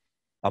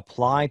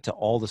apply to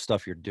all the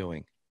stuff you're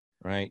doing,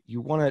 right?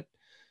 You want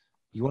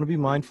to be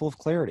mindful of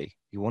clarity.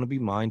 You want to be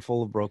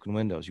mindful of broken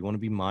windows. You want to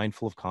be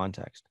mindful of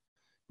context.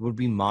 You want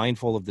to be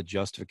mindful of the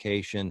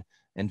justification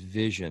and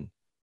vision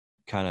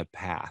kind of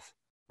path,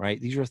 right?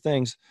 These are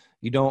things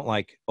you don't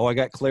like, oh, I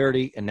got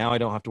clarity and now I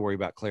don't have to worry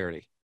about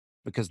clarity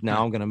because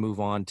now I'm going to move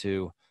on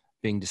to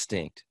being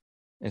distinct.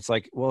 It's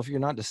like, well, if you're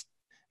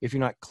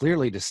not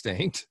clearly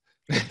distinct,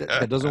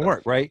 that doesn't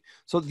work, right?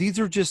 So these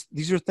are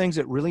things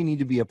that really need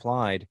to be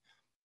applied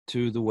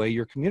to the way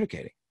you're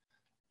communicating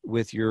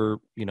with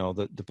your,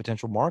 the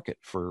potential market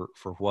for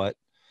what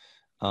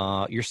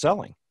you're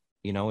selling,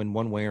 in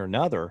one way or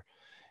another.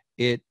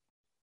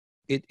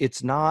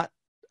 It's not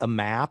a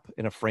map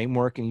and a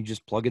framework and you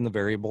just plug in the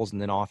variables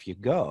and then off you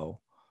go.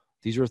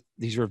 These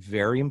are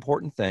very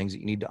important things that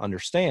you need to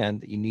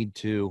understand, that you need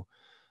to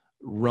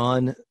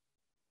run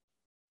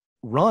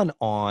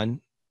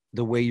on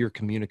the way you're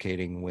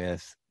communicating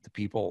with the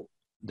people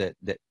that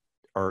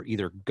are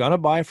either gonna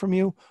buy from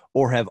you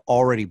or have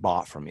already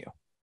bought from you,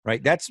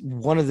 right? That's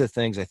one of the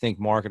things I think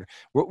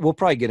we'll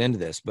probably get into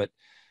this, but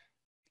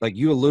like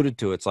you alluded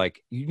to, it's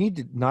like you need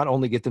to not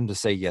only get them to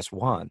say yes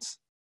once,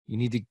 you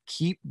need to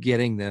keep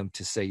getting them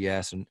to say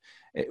yes. And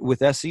with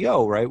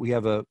SEO, right, we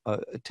have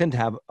tend to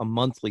have a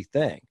monthly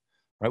thing,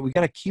 right? We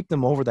got to keep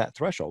them over that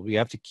threshold. We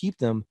have to keep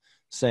them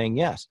saying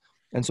yes.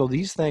 And so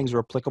these things are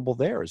applicable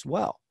there as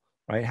well,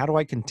 right? How do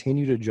I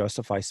continue to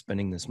justify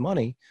spending this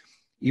money,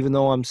 even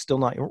though I'm still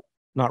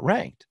not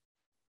ranked,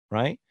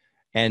 right?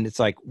 And it's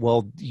like,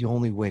 well, the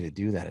only way to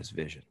do that is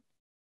vision,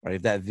 right?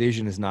 If that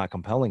vision is not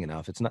compelling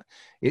enough,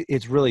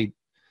 it's really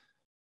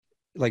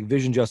like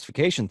vision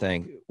justification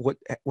thing.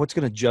 What's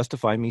going to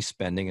justify me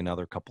spending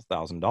another couple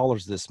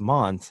 $1,000s this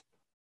month?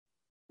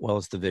 Well,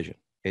 it's the vision.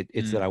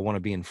 It's that I want to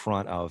be in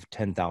front of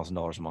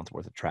 $10,000 a month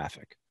worth of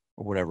traffic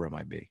or whatever it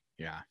might be.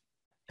 Yeah.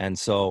 And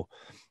so,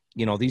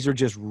 these are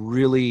just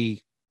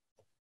really,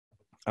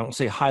 I don't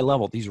say high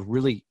level, these are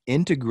really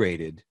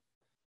integrated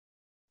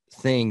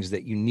things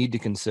that you need to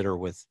consider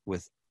with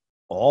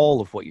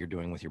all of what you're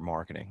doing with your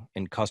marketing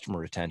and customer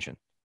retention,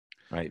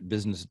 right?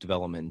 Business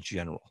development in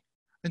general.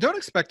 And don't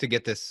expect to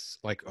get this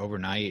like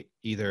overnight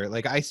either.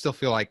 Like I still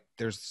feel like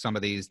there's some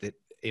of these that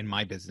in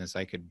my business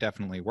I could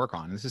definitely work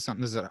on. This is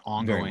an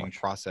ongoing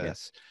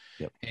process.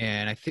 Yep.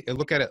 And I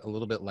look at it a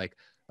little bit like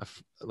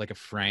a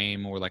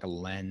frame or like a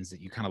lens that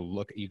you kind of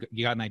look. You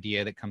got an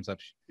idea that comes up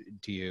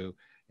to you,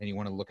 and you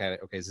want to look at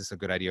it. Okay, is this a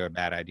good idea or a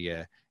bad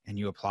idea? And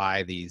you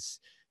apply these.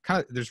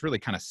 There's really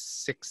kind of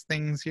 6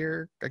 things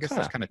here. I guess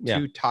there's kind of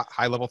 2 top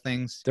high level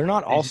things. They're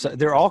not all,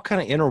 they're all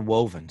kind of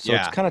interwoven. So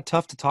it's kind of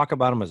tough to talk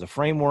about them as a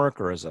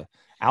framework or as a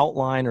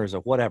outline or as a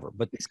whatever,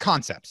 but these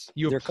concepts,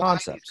 you apply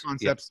these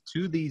concepts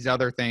to these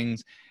other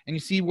things and you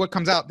see what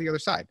comes out the other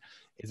side.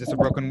 Is this a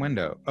broken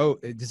window? Oh,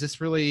 does this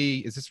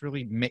really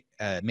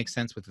make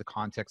sense with the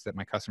context that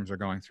my customers are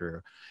going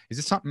through? Is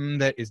this something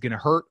that is going to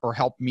hurt or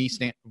help me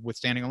with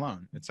standing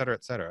alone, et cetera,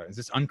 et cetera? Is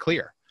this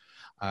unclear?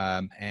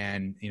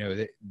 And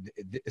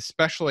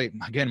especially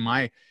again,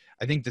 I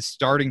think the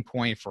starting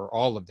point for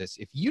all of this,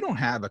 if you don't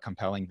have a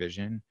compelling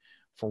vision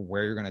for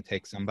where you're going to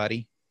take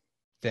somebody,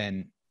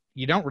 then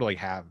you don't really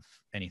have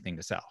anything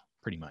to sell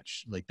pretty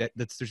much. Like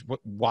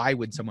why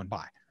would someone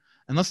buy?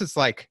 Unless it's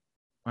like,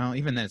 well,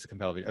 even then it's a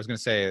compelling vision. I was going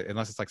to say,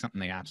 unless it's like something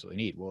they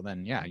absolutely need. Well,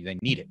 then, yeah, they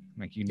need it.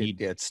 Like you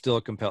need it's still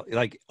a compelling,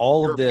 like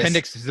all your of this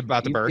appendix is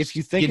about to burst. If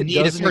you think it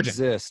doesn't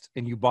exist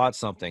and you bought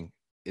something,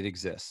 it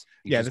exists.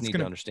 You Yeah, just need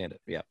to understand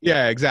it. Yeah.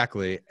 Yeah,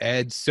 exactly.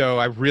 And so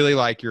I really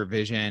like your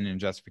vision and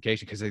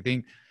justification, because I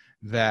think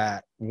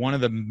that one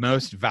of the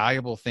most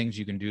valuable things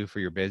you can do for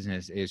your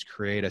business is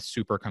create a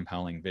super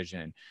compelling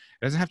vision.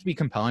 It doesn't have to be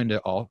compelling to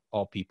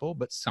all people,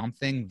 but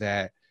something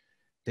that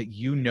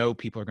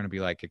people are going to be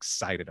like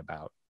excited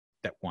about,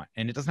 that want.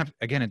 And it doesn't have,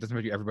 again, it doesn't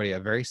have to be everybody, a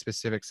very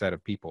specific set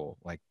of people,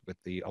 like with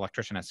the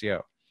electrician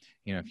SEO.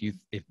 You know,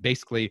 if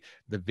basically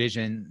the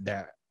vision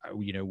that,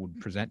 would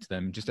present to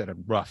them just at a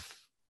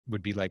rough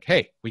would be like,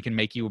 hey, we can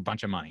make you a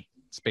bunch of money.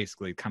 It's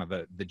basically kind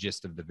of the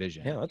gist of the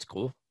vision. Yeah, that's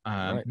cool.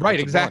 Right,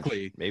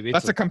 exactly. Maybe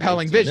That's a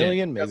compelling maybe it's vision. $1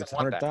 million, maybe it's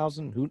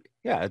 100,000.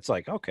 Yeah, it's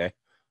like, okay,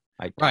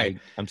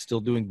 I'm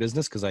still doing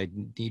business because I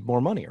need more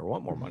money or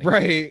want more money.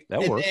 Right.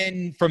 That works.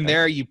 And from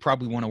there, you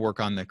probably want to work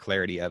on the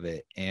clarity of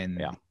it and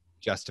yeah.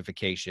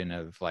 justification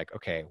of like,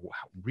 okay,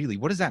 really,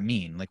 what does that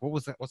mean? Like,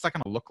 what's that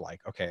going to look like?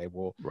 Okay,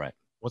 well, right.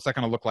 What's that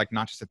going to look like?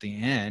 Not just at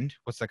the end,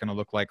 what's that going to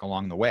look like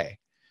along the way?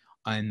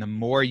 And the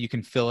more you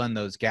can fill in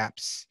those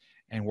gaps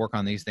and work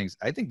on these things,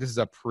 I think this is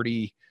a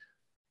pretty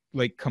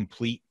like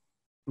complete,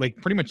 like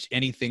pretty much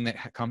anything that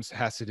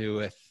has to do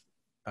with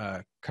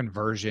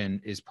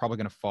conversion is probably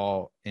going to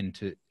fall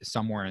into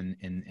somewhere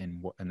in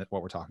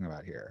what we're talking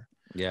about here.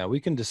 Yeah, we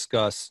can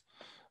discuss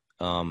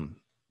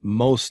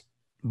most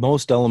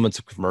elements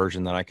of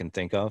conversion that I can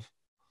think of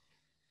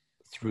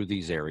through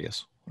these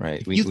areas.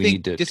 Right? If you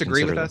need to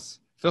disagree with us,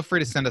 feel free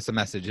to send us a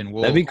message, and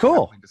that'd be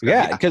cool.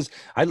 Yeah, because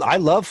I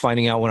love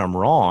finding out when I'm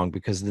wrong,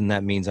 because then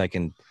that means I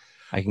can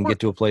get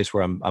to a place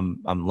where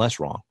I'm less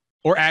wrong,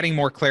 or adding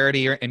more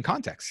clarity and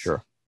context.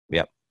 Sure.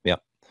 Yep.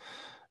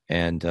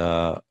 And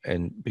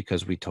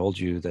because we told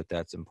you that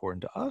that's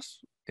important to us,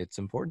 it's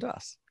important to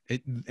us.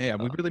 We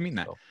really mean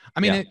that. So, I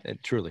mean,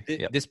 it truly.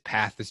 This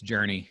path, this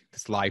journey,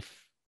 this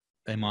life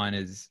I'm on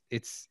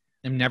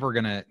I'm never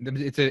gonna.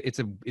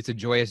 It's a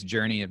joyous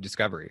journey of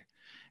discovery,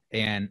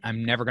 and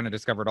I'm never gonna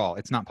discover it all.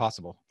 It's not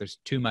possible. There's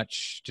too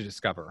much to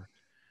discover.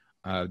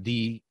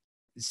 The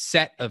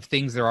set of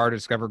things there are to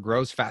discover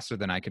grows faster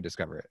than I could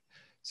discover it.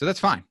 So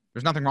that's fine.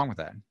 There's nothing wrong with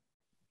that.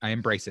 I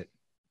embrace it.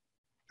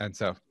 And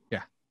so, yeah,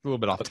 a little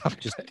bit off topic.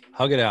 Just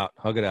hug it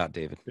out,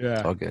 David.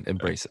 Yeah. Hug it,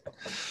 embrace it.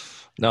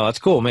 No, that's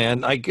cool,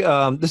 man. Like,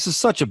 this is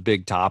such a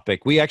big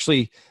topic. We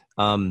actually,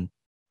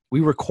 we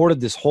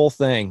recorded this whole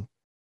thing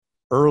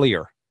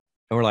earlier,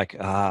 and we're like,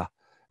 I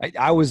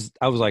was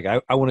like,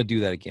 I want to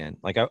do that again.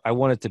 Like, I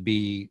want it to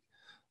be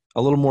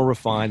a little more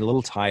refined, a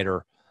little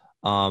tighter.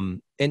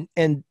 And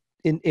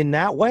in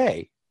that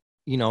way,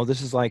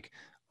 this is like,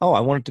 I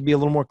want it to be a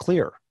little more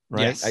clear,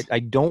 right? Yes. I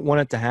don't want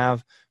it to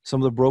have some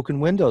of the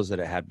broken windows that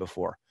it had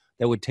before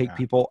that would take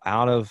people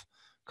out of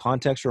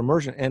context or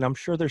immersion. And I'm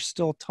sure there's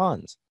still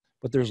tons,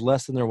 but there's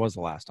less than there was the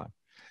last time.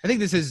 I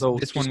think this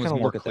one was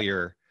more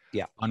clear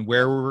on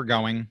where we were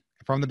going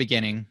from the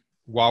beginning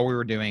while we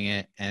were doing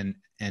it. And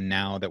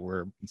now that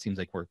it seems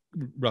like we're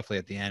roughly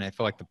at the end. I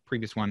feel like the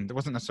previous one, there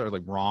wasn't necessarily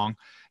wrong.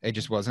 It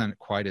just wasn't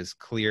quite as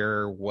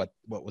clear what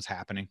was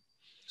happening.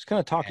 It's kind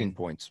of talking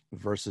points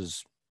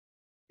versus,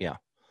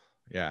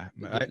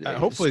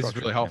 hopefully it's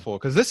really helpful,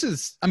 because this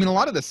is, a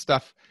lot of this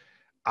stuff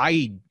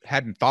I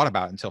hadn't thought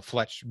about until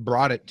Fletch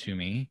brought it to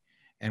me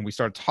and we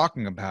started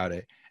talking about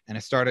it, and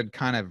I started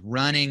kind of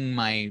running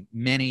my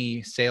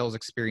many sales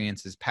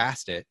experiences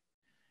past it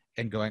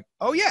and going,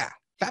 oh yeah,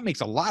 that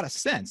makes a lot of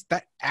sense.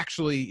 That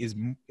actually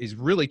is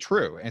really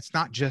true. And it's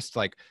not just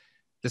like,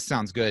 this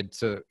sounds good,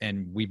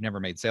 and we've never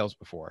made sales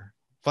before.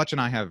 Fletch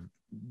and I have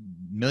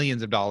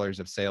millions of dollars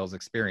of sales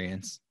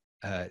experience,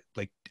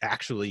 like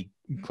actually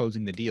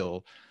closing the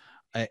deal.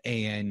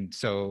 And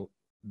so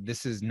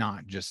this is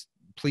not just,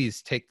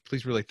 please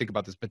really think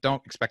about this, but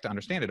don't expect to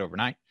understand it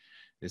overnight.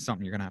 It's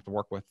something you're going to have to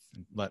work with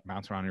and let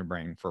bounce around your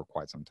brain for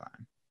quite some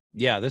time.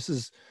 Yeah. This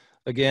is,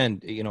 again,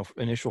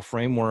 initial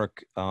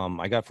framework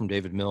I got from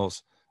David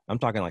Mills. I'm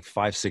talking like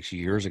 5-6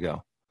 years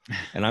ago,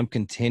 and I'm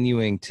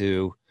continuing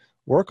to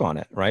work on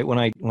it. Right. When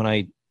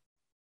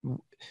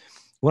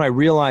I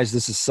realized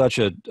this is such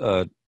a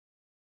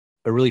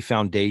really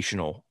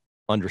foundational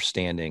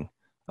understanding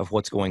of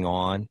what's going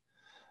on,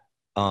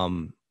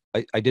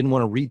 I didn't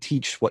want to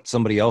reteach what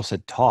somebody else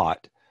had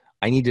taught.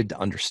 I needed to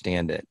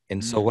understand it.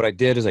 And so what I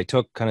did is I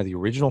took kind of the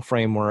original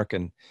framework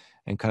and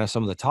kind of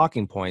some of the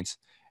talking points,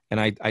 and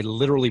I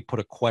literally put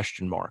a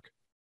question mark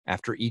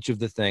after each of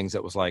the things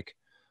that was like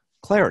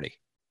clarity.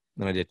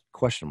 Then I did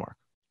question mark.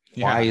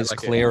 Why is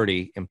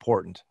clarity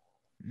important?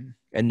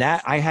 And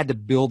that I had to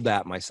build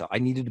that myself. I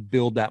needed to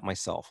build that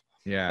myself.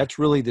 Yeah. That's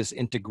really this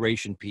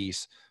integration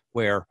piece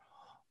where,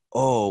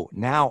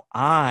 now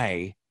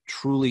I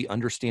truly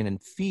understand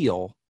and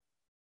feel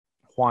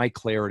why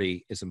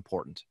clarity is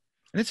important.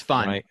 And it's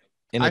fun. Right?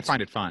 And I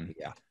find it fun.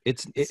 Yeah.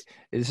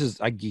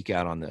 I geek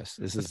out on this.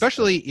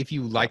 Especially if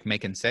you like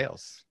making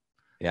sales.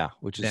 Yeah.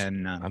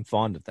 I'm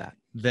fond of that.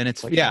 Then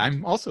it's like,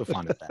 I'm also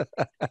fond of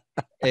that.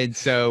 And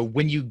so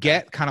when you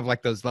get kind of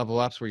like those level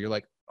ups where you're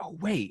like, oh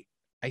wait,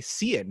 I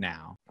see it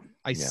now.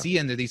 I see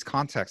under these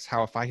contexts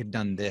how if I had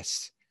done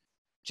this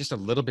just a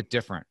little bit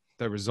different,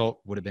 the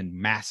result would have been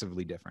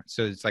massively different.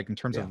 So it's like in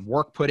terms of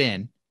work put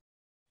in,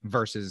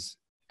 versus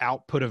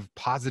output of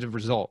positive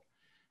result,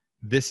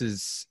 this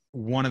is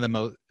one of the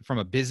most, from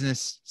a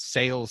business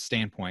sales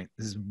standpoint,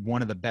 this is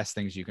one of the best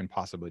things you can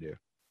possibly do.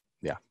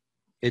 Yeah.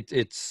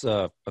 It's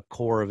a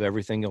core of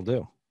everything you'll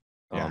do,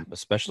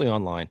 especially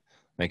online,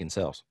 making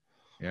sales.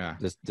 Yeah.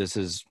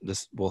 This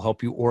will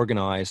help you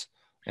organize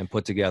and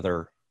put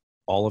together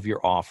all of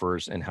your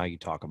offers and how you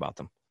talk about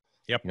them.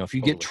 Yep. You know, if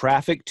you get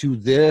traffic to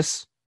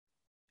this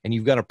and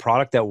you've got a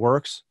product that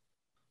works,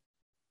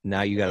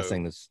 now you got a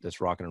thing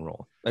that's rocking and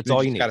rolling. That's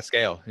all you need. You got to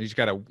scale. You just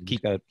got to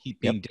keep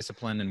being Yep.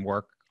 disciplined and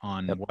work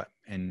on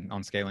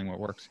on scaling what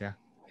works. Yeah.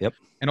 Yep.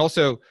 And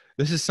also,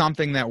 this is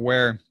something that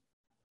where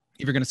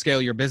if you're going to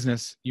scale your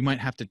business, you might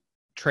have to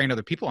train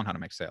other people on how to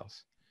make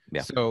sales.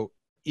 Yeah. So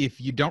if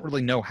you don't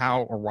really know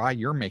how or why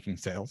you're making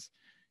sales,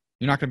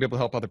 you're not going to be able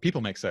to help other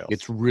people make sales.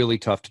 It's really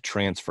tough to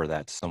transfer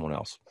that to someone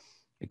else.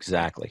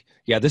 Exactly.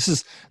 Yeah.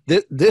 This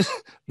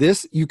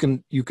you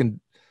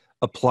can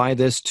apply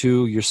this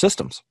to your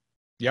systems.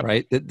 Yep.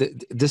 Right.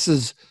 This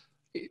is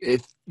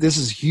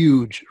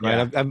huge.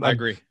 Right. Yeah, I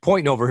agree.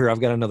 Pointing over here. I've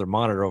got another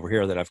monitor over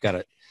here that I've got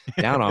it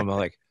down on. I'm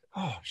like,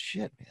 oh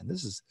shit, man,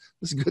 this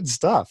is good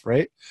stuff.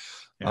 Right.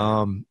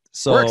 Yeah.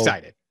 So we're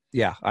excited.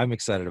 Yeah, I'm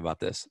excited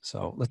about this.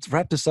 So let's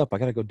wrap this up. I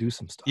got to go do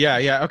some stuff.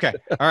 Yeah. Okay.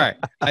 All right.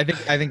 I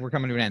think we're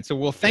coming to an end. So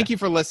we'll thank you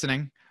for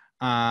listening.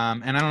 And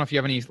I don't know if you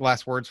have any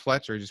last words,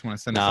 Fletch, or you just want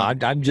to send us.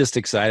 No, I'm just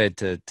excited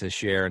to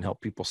share and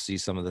help people see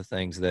some of the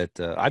things that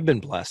I've been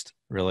blessed,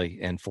 really,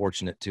 and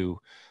fortunate to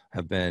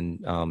have been,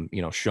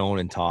 shown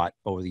and taught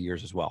over the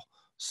years as well.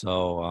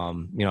 So,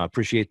 I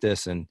appreciate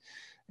this. And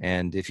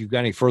if you've got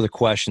any further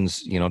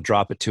questions,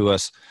 drop it to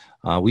us.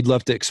 We'd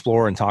love to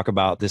explore and talk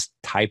about this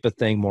type of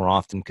thing more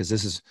often, because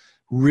this is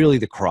really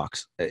the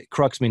crux.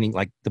 Crux meaning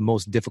like the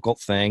most difficult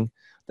thing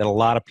that a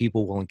lot of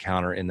people will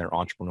encounter in their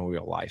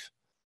entrepreneurial life,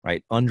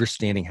 right?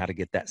 Understanding how to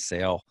get that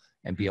sale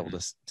and be able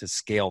to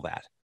scale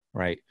that,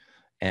 right?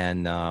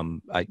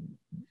 And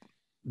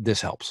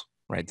this helps,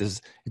 right?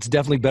 It's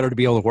definitely better to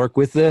be able to work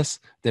with this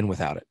than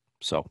without it.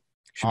 So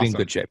should be in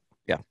good shape.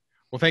 Yeah.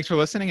 Well, thanks for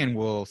listening, and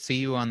we'll see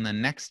you on the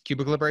next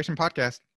Cubicle Liberation podcast.